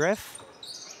commentating with Griff.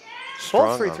 Strong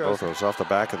both free on throws. both of those off the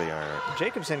back of the iron.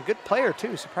 Jacobson, good player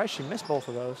too. Surprised she missed both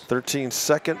of those. 13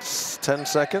 seconds, 10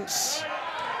 seconds.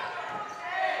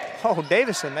 Oh,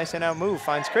 Davison, nice and out move,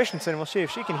 finds Christensen. We'll see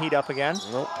if she can heat up again.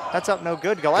 Nope. That's up no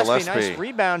good. Gillespie, nice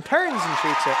rebound, turns and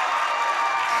shoots it.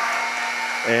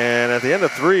 And at the end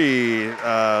of 3,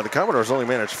 the Commodores only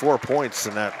managed 4 points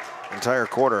in that entire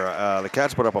quarter. The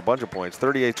Cats put up a bunch of points.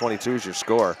 38-22 is your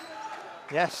score.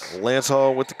 Yes. Lance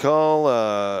Hall with the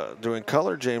call, doing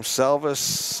color. James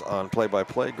Salvis on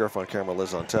play-by-play. Griff on camera,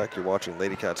 Liz on tech. You're watching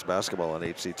Lady Cats basketball on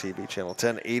HCTV, channel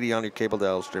 1080 on your cable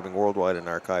dial, streaming worldwide and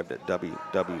archived at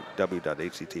www.hctv.us.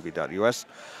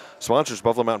 Sponsors,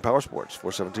 Buffalo Mountain Power Sports,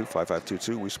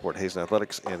 472-5522. We support Hazen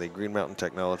Athletics and the Green Mountain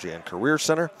Technology and Career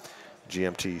Center.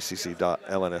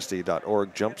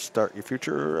 gmtcc.lnsd.org. Jumpstart your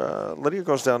future. Lydia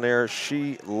goes down there.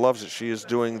 She loves it. She is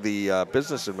doing the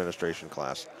business administration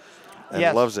class. And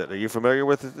yes. Loves it. Are you familiar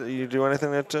with it? You do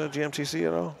anything at GMTC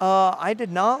at all? I did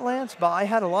not, Lance, but I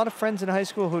had a lot of friends in high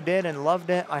school who did and loved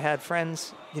it. I had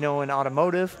friends, in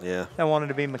automotive that wanted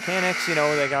to be mechanics.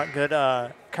 They got good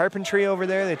carpentry over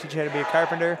there. They teach you how to be a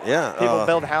carpenter. Yeah. People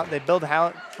build house. They build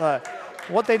house.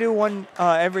 What they do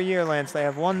every year, Lance, they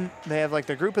have like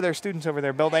the group of their students over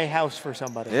there build a house for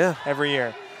somebody. Yeah. Every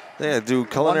year. Yeah, do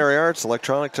culinary arts,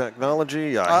 electronic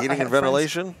technology, heating and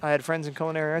ventilation. I had friends in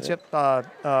culinary arts, yep.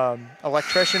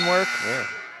 Electrician work. Yeah.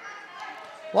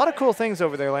 A lot of cool things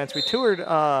over there, Lance. We toured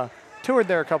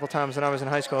there a couple times when I was in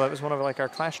high school. That was one of our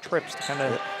class trips to kind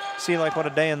of see what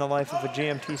a day in the life of a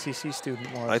GMTCC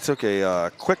student was. I took a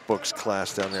QuickBooks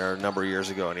class down there a number of years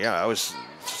ago, and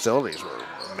facilities were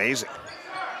amazing.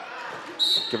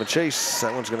 Give a chase.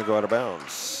 That one's going to go out of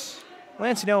bounds.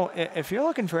 Lance, if you're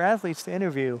looking for athletes to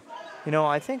interview,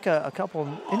 I think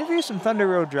interview some Thunder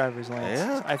Road drivers, Lance.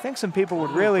 Yeah. I think some people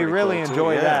would really cool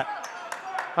enjoy that.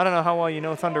 I don't know how well you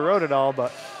know Thunder Road at all,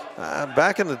 but.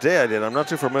 Back in the day I did. I'm not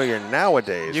too familiar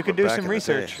nowadays. You could do some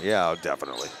research. Yeah,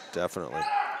 definitely.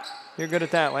 You're good at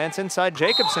that, Lance. Inside,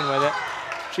 Jacobson with it.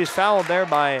 She's fouled there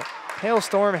by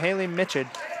Hailstorm Haley Mitchell.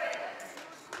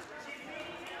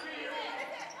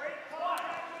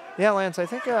 Yeah, Lance, I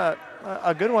think a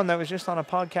good one that was just on a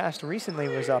podcast recently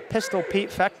was Pistol Pete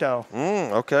Fecto.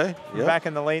 Okay. Yep. Back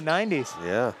in the late 90s.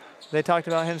 Yeah. They talked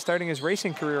about him starting his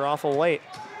racing career awful late.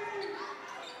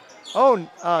 Oh,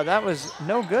 that was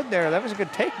no good there. That was a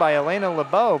good take by Elena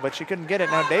LeBeau, but she couldn't get it.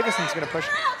 Now Davison's going to push.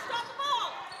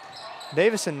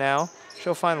 Davison now.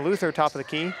 She'll find Luther top of the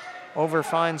key. Over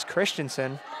finds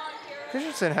Christensen.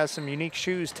 Christensen has some unique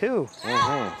shoes, too.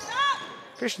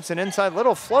 Christensen inside,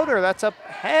 little floater. That's up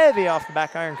heavy off the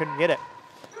back iron. Couldn't get it.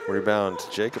 Rebound,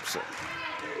 Jacobson.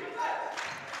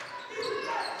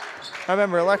 I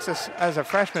remember Alexis, as a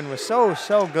freshman, was so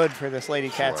good for this Lady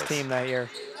Cats team that year.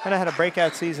 And I had a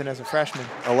breakout season as a freshman.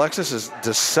 Alexis is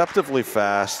deceptively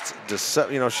fast.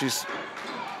 She's...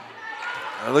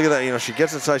 Look at that. She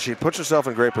gets inside. She puts herself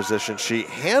in great position. She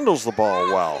handles the ball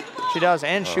well. She does,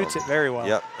 and shoots it very well.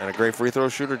 Yep, and a great free throw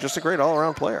shooter. Just a great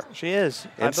all-around player. She is.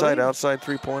 Inside, outside,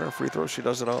 three-pointer, free throw. She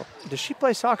does it all. Does she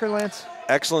play soccer, Lance?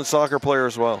 Excellent soccer player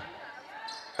as well.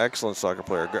 Excellent soccer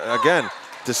player. Again,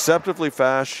 deceptively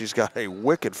fast. She's got a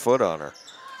wicked foot on her.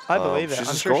 I believe it.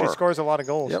 I'm sure she scores a lot of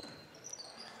goals. Yep.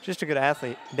 Just a good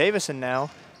athlete. Davison now.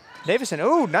 Davison,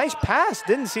 ooh, nice pass.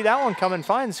 Didn't see that one coming.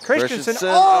 Finds Christensen.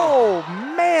 Oh,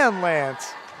 man,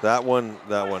 Lance. That one.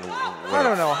 I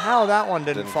don't know how that one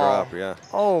didn't fall. Drop, yeah.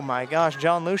 Oh, my gosh.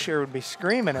 John Lucier would be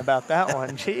screaming about that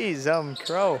one. Jeez,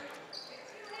 crow.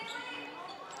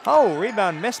 Oh,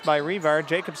 rebound missed by Revar.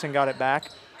 Jacobson got it back.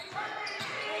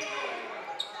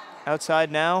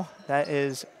 Outside now, that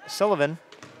is Sullivan.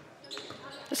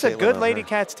 It's a good Lady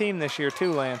Cats team this year,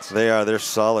 too, Lance. They are. They're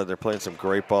solid. They're playing some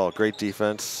great ball, great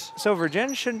defense. So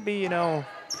Vergennes shouldn't be,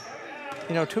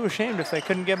 too ashamed if they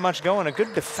couldn't get much going. A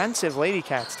good defensive Lady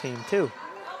Cats team, too.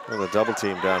 Well, the double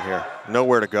team down here.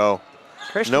 Nowhere to go.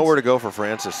 Nowhere to go for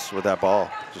Francis with that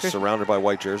ball. Just surrounded by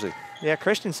white jersey. Yeah,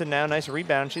 Christensen now. Nice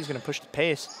rebound. She's going to push the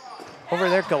pace. Over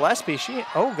there, Gillespie.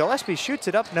 Gillespie shoots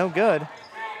it up. No good.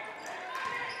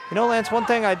 Lance, one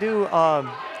thing I do...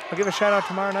 I'll give a shout out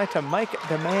tomorrow night to Mike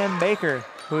 "The Man" Baker,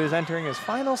 who is entering his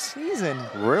final season.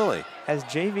 Really? As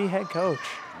JV head coach.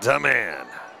 The Man.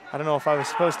 I don't know if I was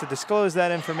supposed to disclose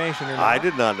that information or not. I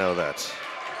did not know that.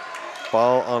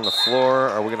 Ball on the floor.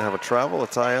 Are we going to have a travel, a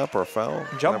tie-up, or a foul?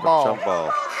 Jump ball. Jump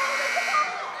ball.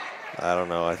 I don't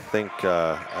know. I think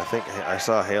I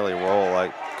saw Haley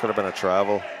roll. Could have been a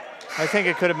travel. I think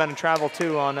it could have been a travel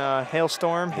too on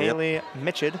Hailstorm, Haley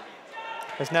Mitchell.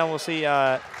 As now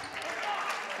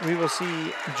we will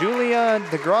see Julia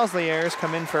de Grosliers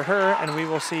come in for her, and we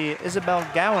will see Isabel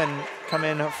Gowan come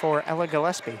in for Ella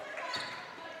Gillespie.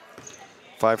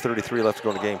 5:33 left to go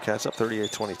in the game. Cats up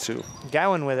 38-22.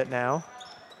 Gowan with it now.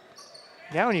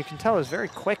 Gowan, you can tell, is very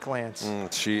quick, Lance.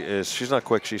 She is. She's not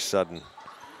quick. She's sudden.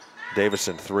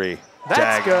 Davison 3.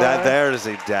 That's good. There is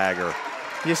a dagger.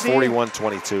 You see,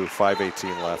 41-22,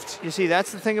 5:18 left. You see,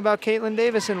 that's the thing about Caitlin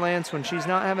Davison, Lance. When she's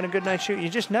not having a good night shoot, you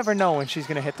just never know when she's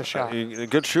going to hit the shot. A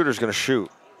good shooter's going to shoot.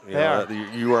 You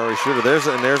are a shooter. There's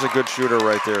a good shooter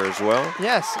right there as well.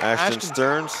 Yes. Ashton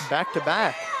Stearns.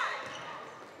 Back-to-back.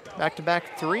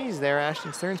 Back-to-back threes there.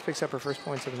 Ashton Stearns picks up her first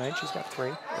points of the night. She's got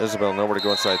 3. Isabel nowhere to go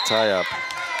inside tie-up.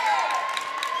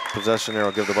 Possession there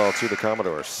will give the ball to the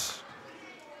Commodores.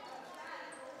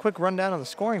 Quick rundown on the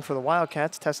scoring for the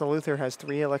Wildcats. Tessa Luther has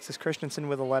 3, Alexis Christensen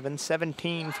with 11,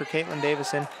 17 for Caitlin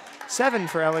Davison, 7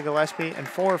 for Ella Gillespie, and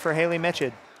 4 for Haley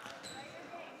Mitchell.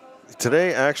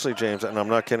 Today, actually, James, and I'm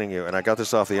not kidding you, and I got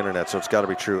this off the internet, so it's got to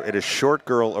be true. It is Short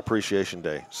Girl Appreciation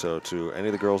Day. So to any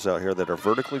of the girls out here that are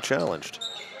vertically challenged,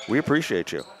 we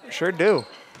appreciate you. Sure do.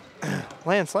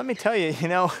 Lance, let me tell you,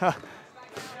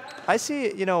 I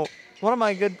see, one of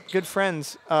my good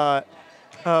friends, one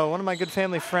of my good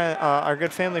family our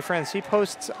good family friends, he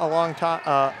posts a lot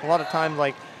of times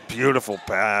like. Beautiful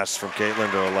pass from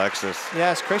Caitlin to Alexis.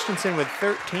 Yes, Christensen with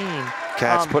 13.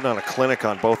 Cats putting on a clinic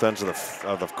on both ends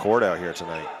of the court out here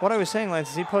tonight. What I was saying,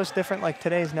 Lance, is he posts different, like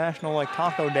today's National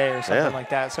Taco Day or something like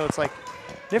that. So it's like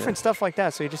different stuff like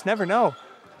that. So you just never know.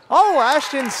 Oh,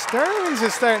 Ashton Stearns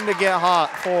is starting to get hot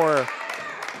for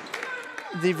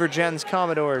the Vergennes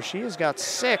Commodores. She has got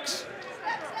 6.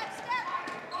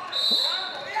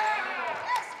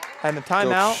 And the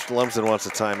timeout. Coach Lumsden wants a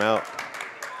timeout.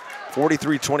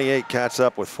 43-28, Cats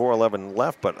up with 4:11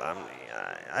 left, but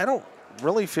I don't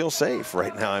really feel safe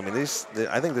right now. I mean,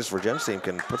 I think this Vergennes team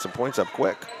can put some points up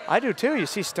quick. I do too. You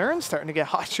see Stearns starting to get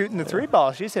hot shooting the 3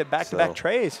 ball. She's hit back-to-back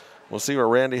trays. We'll see what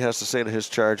Randy has to say to his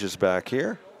charges back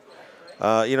here.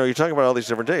 You're talking about all these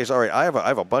different days. All right, I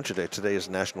have a bunch of days. Today is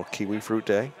National Kiwi Fruit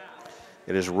Day.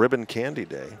 It is Ribbon Candy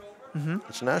Day.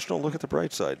 It's National Look at the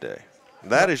Bright Side Day.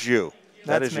 That is you.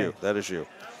 That is you. That is you.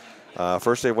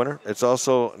 First day winner. It's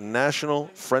also National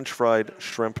French Fried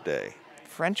Shrimp Day.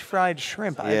 French fried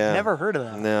shrimp. I've never heard of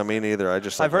that. No, me neither.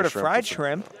 I've heard of fried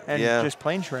shrimp and just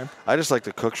plain shrimp. I just like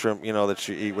the cooked shrimp, that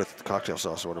you eat with cocktail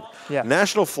sauce or whatever. Yeah.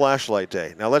 National Flashlight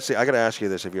Day. Now, let's see. I got to ask you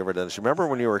this. Have you ever done this? Remember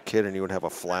when you were a kid and you would have a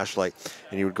flashlight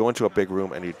and you would go into a big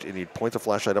room and you'd point the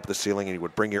flashlight up the ceiling and you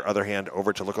would bring your other hand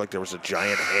over to look like there was a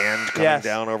giant hand coming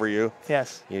down over you?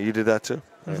 Yes. You did that too?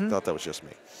 I thought that was just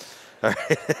me. All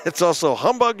right. It's also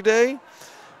Humbug Day.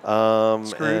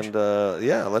 Scrooge. And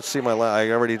let's see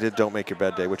I already did Don't Make Your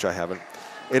Bed Day, which I haven't.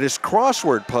 It is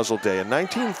Crossword Puzzle Day. In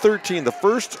 1913, the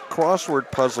first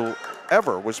crossword puzzle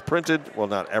ever was printed. Well,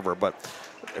 not ever, but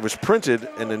it was printed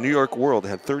in the New York World. It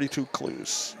had 32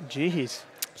 clues. Jeez.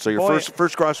 So your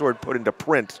first crossword put into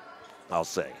print, I'll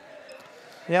say.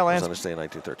 Yeah, Lance. I was on this day in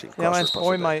 1913. Yeah, Lance.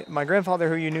 Boy, my grandfather,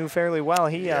 who you knew fairly well,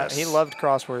 he loved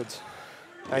crosswords.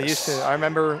 I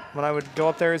remember when I would go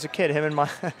up there as a kid, him and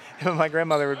my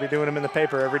grandmother would be doing them in the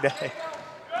paper every day.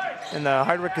 In the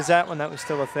Hardwick Gazette when that was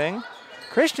still a thing.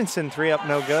 Christensen 3 up,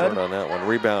 no good. Short on that one.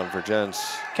 Rebound, Vergennes.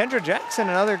 Kendra Jackson,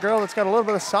 another girl that's got a little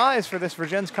bit of size for this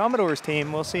Vergennes Commodores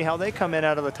team. We'll see how they come in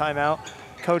out of the timeout.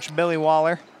 Coach Billy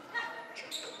Waller.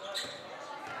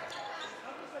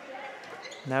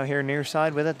 Now here near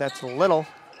side with it, that's Little.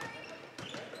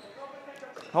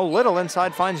 Oh, Little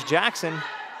inside finds Jackson.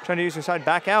 Trying to use her side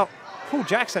back out. Ooh,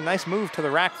 Jackson, nice move to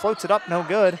the rack. Floats it up, no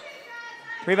good.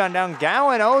 Rebound down,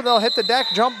 Gowan. Oh, they'll hit the deck,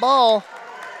 jump ball.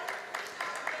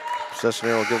 Possession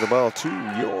will give the ball to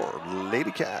your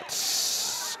Lady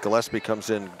Cats. Gillespie comes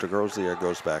in, DeGroslier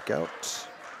goes back out.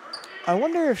 I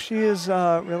wonder if she is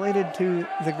related to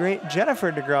the great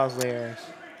Jennifer DeGroslier.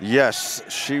 Yes,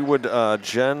 she would.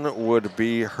 Jen would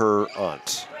be her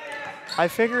aunt. I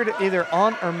figured either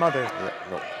aunt or mother. Yeah,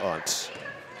 no, aunt.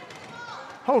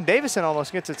 Oh, Davison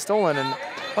almost gets it stolen, and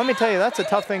let me tell you, that's a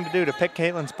tough thing to do, to pick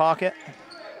Caitlin's pocket.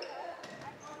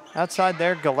 Outside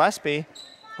there, Gillespie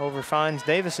over finds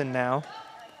Davison now.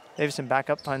 Davison back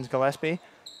up, finds Gillespie.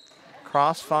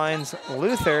 Cross finds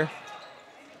Luther.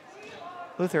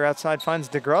 Luther outside finds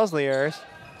DeGrosliers.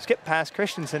 Skip past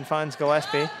Christensen, finds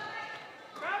Gillespie.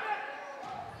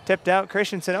 Tipped out,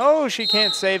 Christensen. Oh, she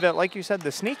can't save it. Like you said,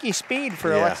 the sneaky speed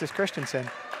for Alexis Christensen.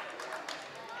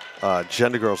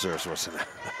 Jen DeGroslier was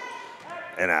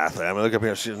an athlete. I mean, look up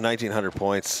here. She has 1,900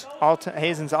 points.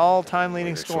 Hazen's all-time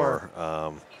leading scorer.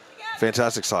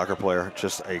 Fantastic soccer player.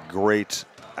 Just a great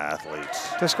athlete.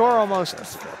 To score almost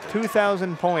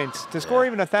 2,000 points, to score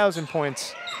even 1,000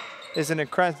 points is an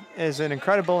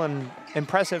incredible and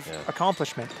impressive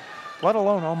accomplishment, let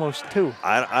alone almost 2.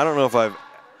 I don't know if I've...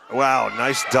 Wow,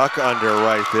 nice duck under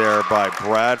right there by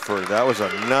Bradford. That was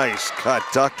a nice cut.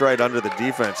 Ducked right under the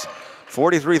defense.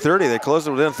 43-30. They closed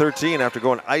it within 13 after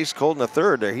going ice cold in the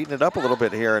third. They're heating it up a little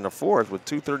bit here in the fourth with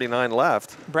 2:39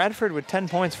 left. Bradford with 10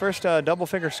 points. First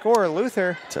double-figure score.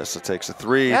 Luther. Tessa takes a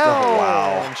three. Oh,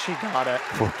 wow. And she got it.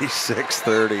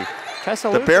 46-30. Tessa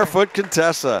The Luther. barefoot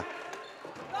Contessa.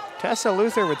 Tessa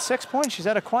Luther with 6 points. She's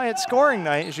had a quiet scoring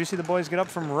night as you see the boys get up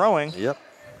from rowing. Yep.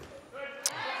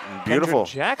 Beautiful.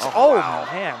 Jackson. Oh, Oh, wow.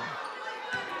 man.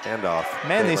 Handoff.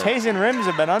 Man, these Favor. Hazen rims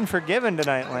have been unforgiving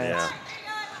tonight, Lance. Yeah.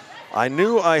 I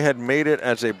knew I had made it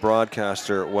as a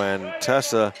broadcaster when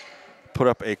Tessa put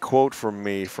up a quote from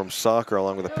me from soccer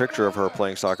along with a picture of her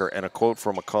playing soccer and a quote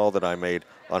from a call that I made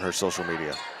on her social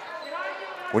media.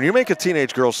 When you make a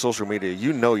teenage girl's social media,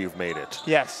 you know you've made it.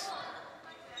 Yes.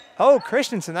 Oh,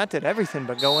 Christensen, that did everything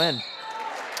but go in.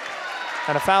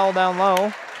 And a foul down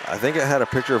low. I think it had a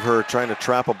picture of her trying to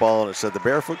trap a ball, and it said, the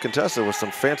barefoot Contessa with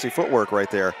some fancy footwork right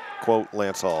there. Quote,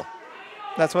 Lance Hall.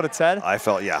 That's what it said? I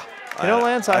felt, yeah. You know,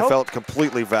 Lance, I hope, felt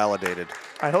completely validated.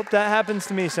 I hope that happens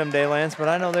to me someday, Lance, but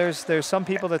I know there's some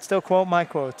people that still quote my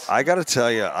quotes. I got to tell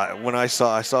you, when I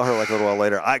saw her like a little while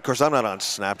later, of course, I'm not on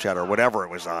Snapchat or whatever it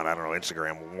was on. I don't know,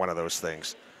 Instagram, one of those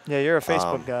things. Yeah, you're a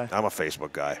Facebook guy. I'm a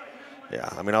Facebook guy. Yeah,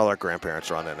 I mean, all our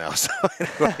grandparents are on it now. So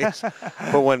anyways,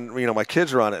 but when, my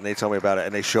kids are on it and they tell me about it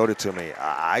and they showed it to me,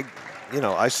 I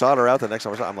sought her out the next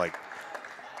time I saw it. I'm like,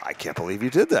 I can't believe you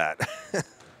did that.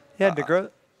 Yeah,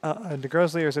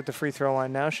 DeGroslier at the free throw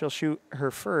line now. She'll shoot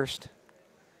her first.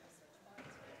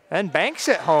 And banks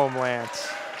it home, Lance.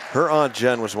 Her Aunt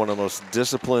Jen was one of the most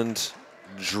disciplined,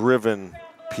 driven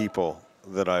people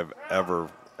that I've ever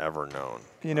known.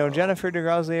 Jennifer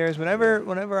DeGroslier,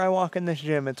 whenever I walk in this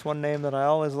gym, it's one name that I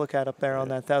always look at up there on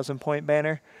that 1,000-point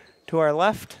banner. To our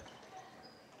left,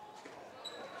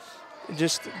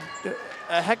 just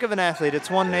a heck of an athlete. It's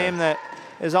one name that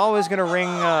is always going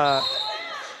to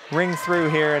ring through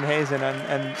here in Hazen.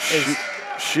 And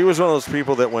she was one of those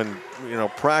people that when,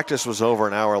 practice was over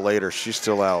an hour later, she's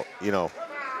still out,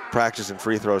 practicing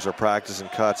free throws or practicing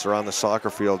cuts or on the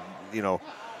soccer field,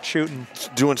 shooting,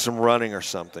 doing some running or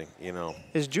something,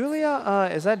 Is Julia,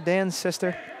 is that Dan's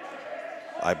sister?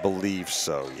 I believe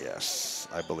so, yes.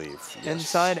 I believe, yes.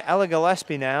 Inside, Ella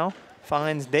Gillespie now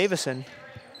finds Davison.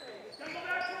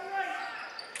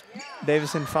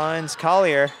 Davison finds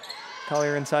Collier.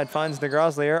 Collier inside finds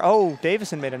DeGroslier. Oh,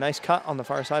 Davison made a nice cut on the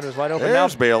far side. It was wide open.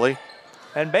 There's Bailey.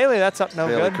 And Bailey, that's up no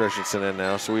Bailey good. Christensen in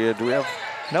now. So do we have?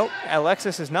 Nope,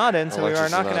 Alexis is not in, so we are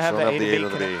not going to have the A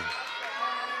to B.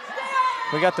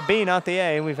 We got the B, not the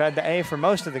A. We've had the A for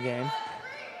most of the game.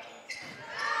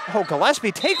 Oh,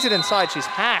 Gillespie takes it inside. She's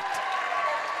hacked.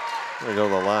 There we go,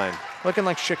 the line. Looking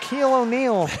like Shaquille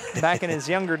O'Neal back in his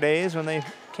younger days when they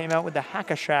came out with the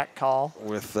Hack-a-Shack call.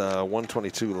 With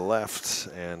 1:22 left,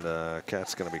 and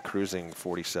Cat's going to be cruising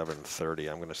 47-30.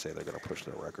 I'm going to say they're going to push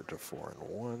their record to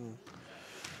 4-1.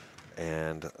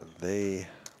 And they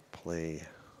play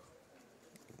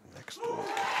next week.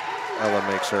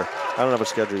 Ella makes her. I don't have a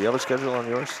schedule. You have a schedule on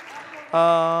yours?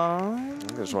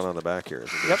 There's one on the back here.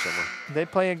 Yep. Somewhere? They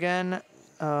play again.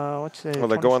 What's the? Well,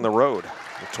 they go on the road,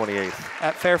 the 28th.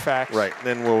 At Fairfax. Right.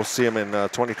 Then we'll see them in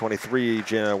 2023,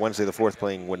 Wednesday the 4th,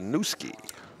 playing Winooski.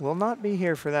 Will not be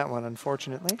here for that one,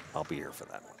 unfortunately. I'll be here for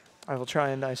that one. I will try,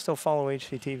 and I still follow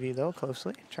HCTV, though,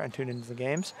 closely. Try and tune into the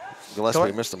games.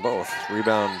 Gillespie missed them both.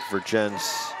 Rebound,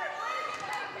 Vergennes.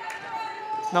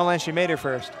 No, Lance, she made her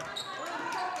first.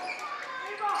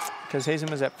 Because Hazen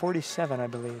was at 47, I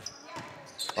believe.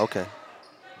 Okay.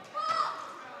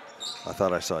 I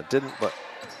thought I saw it. Didn't, but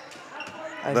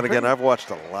then again, I've watched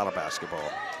a lot of basketball.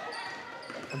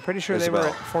 I'm pretty sure Isabel. They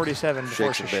were at 47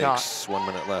 before she shot. 1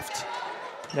 minute left.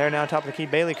 They're now top of the key,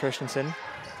 Bailey Christensen.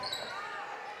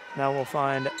 Now we'll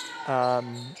find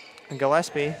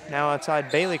Gillespie. Now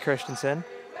outside Bailey Christensen.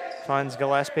 Finds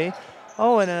Gillespie.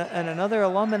 Oh, and another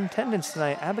alum in attendance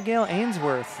tonight, Abigail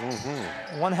Ainsworth.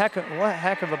 Mm-hmm. What heck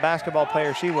of a basketball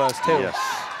player she was, too. Yes.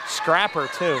 Scrapper,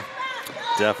 too.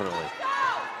 Definitely.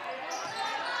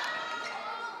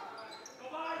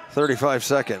 35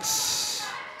 seconds.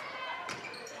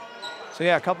 So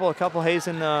yeah, a couple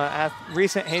Hazen,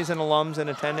 recent Hazen alums in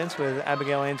attendance with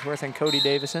Abigail Ainsworth and Cody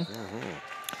Davison.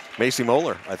 Mm-hmm. Macy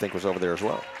Moeller, I think, was over there as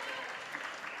well.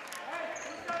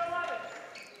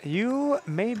 You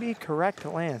may be correct,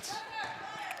 Lance.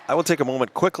 I will take a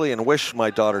moment quickly and wish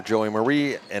my daughter Joey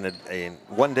Marie,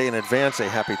 one day in advance, a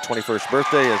happy 21st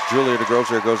birthday as Julia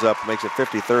DeGroslier goes up, makes it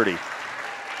 50-30.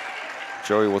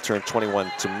 Joey will turn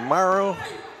 21 tomorrow,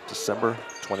 December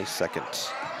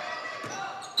 22nd.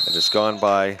 It has gone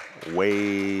by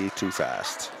way too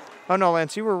fast. Oh, no,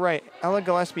 Lance, you were right. Ella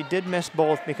Gillespie did miss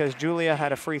both because Julia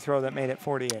had a free throw that made it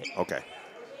 48. Okay.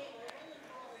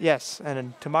 Yes,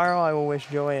 and tomorrow I will wish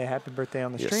Joey a happy birthday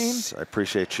on the stream. Yes, I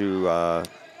appreciate you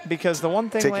because the one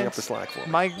thing, taking Lance, up the slack for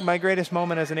me. my greatest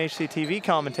moment as an HCTV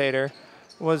commentator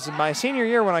was my senior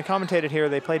year when I commentated here.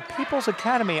 They played People's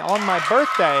Academy on my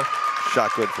birthday.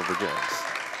 Shot good for Vergennes.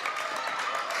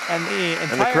 And the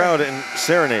And the crowd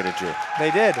serenaded you. They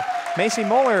did. Macy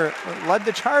Moeller led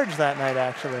the charge that night,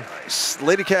 actually. Nice.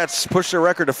 Lady Cats pushed their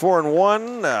record to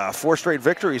 4-1. 4 straight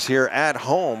victories here at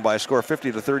home by a score of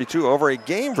 50-32 over a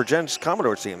game Vergennes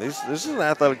Commodores team. This is an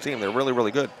athletic team. They're really,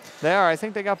 really good. They are. I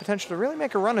think they got potential to really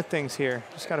make a run at things here.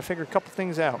 Just got to figure a couple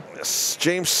things out. Yes.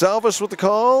 James Salvis with the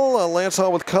call. Lance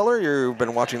Hall with color. You've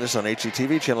been watching this on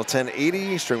HCTV, channel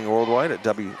 1080, streaming worldwide at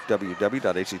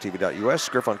www.hctv.us.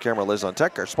 Griff on camera, Liz on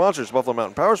tech. Our sponsors, Buffalo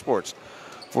Mountain Power Sports.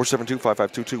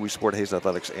 472-5522. We support Hazen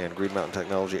Athletics and Green Mountain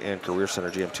Technology and Career Center,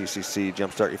 GMTCC.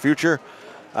 Jumpstart your future.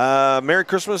 Merry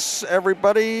Christmas,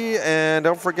 everybody. And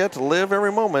don't forget to live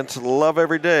every moment, love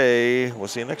every day. We'll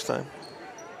see you next time.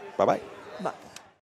 Bye-bye.